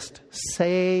resist.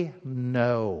 Say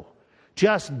no.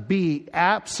 Just be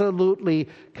absolutely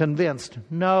convinced.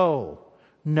 No,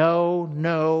 no,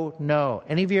 no, no.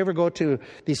 Any of you ever go to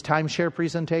these timeshare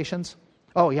presentations?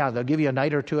 Oh, yeah, they'll give you a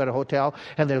night or two at a hotel,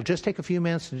 and they'll just take a few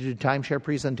minutes to do a timeshare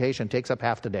presentation. It takes up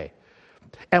half the day.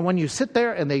 And when you sit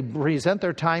there and they present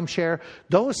their timeshare,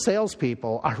 those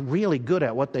salespeople are really good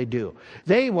at what they do.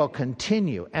 They will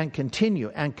continue and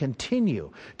continue and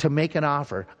continue to make an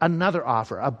offer, another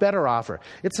offer, a better offer.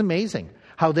 It's amazing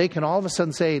how they can all of a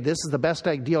sudden say, this is the best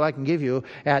deal I can give you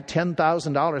at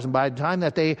 $10,000. And by the time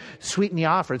that they sweeten the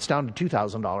offer, it's down to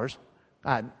 $2,000.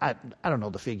 I don't know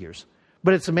the figures.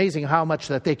 But it's amazing how much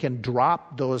that they can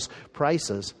drop those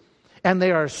prices. And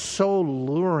they are so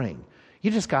luring. You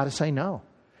just got to say no.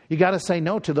 You got to say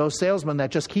no to those salesmen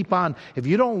that just keep on. If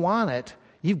you don't want it,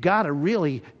 you've got to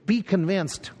really be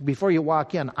convinced before you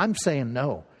walk in. I'm saying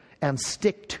no, and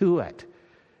stick to it.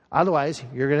 Otherwise,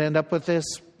 you're going to end up with this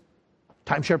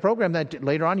timeshare program that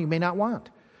later on you may not want.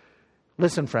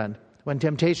 Listen, friend, when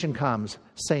temptation comes,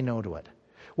 say no to it.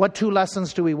 What 2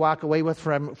 lessons do we walk away with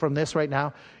from this right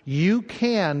now? You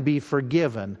can be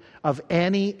forgiven of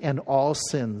any and all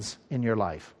sins in your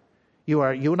life. You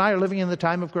and I are living in the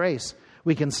time of grace.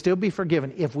 We can still be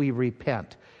forgiven if we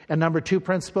repent. And number 2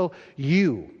 principle,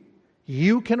 you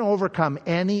can overcome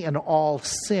any and all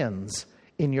sins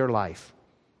in your life.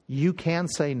 You can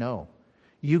say no.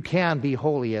 You can be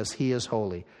holy as He is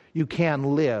holy. You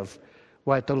can live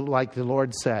like the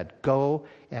Lord said, go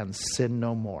and sin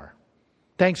no more.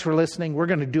 Thanks for listening. We're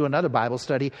going to do another Bible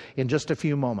study in just a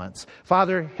few moments.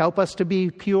 Father, help us to be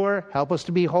pure. Help us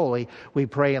to be holy. We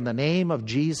pray in the name of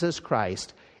Jesus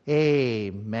Christ.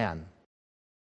 Amen.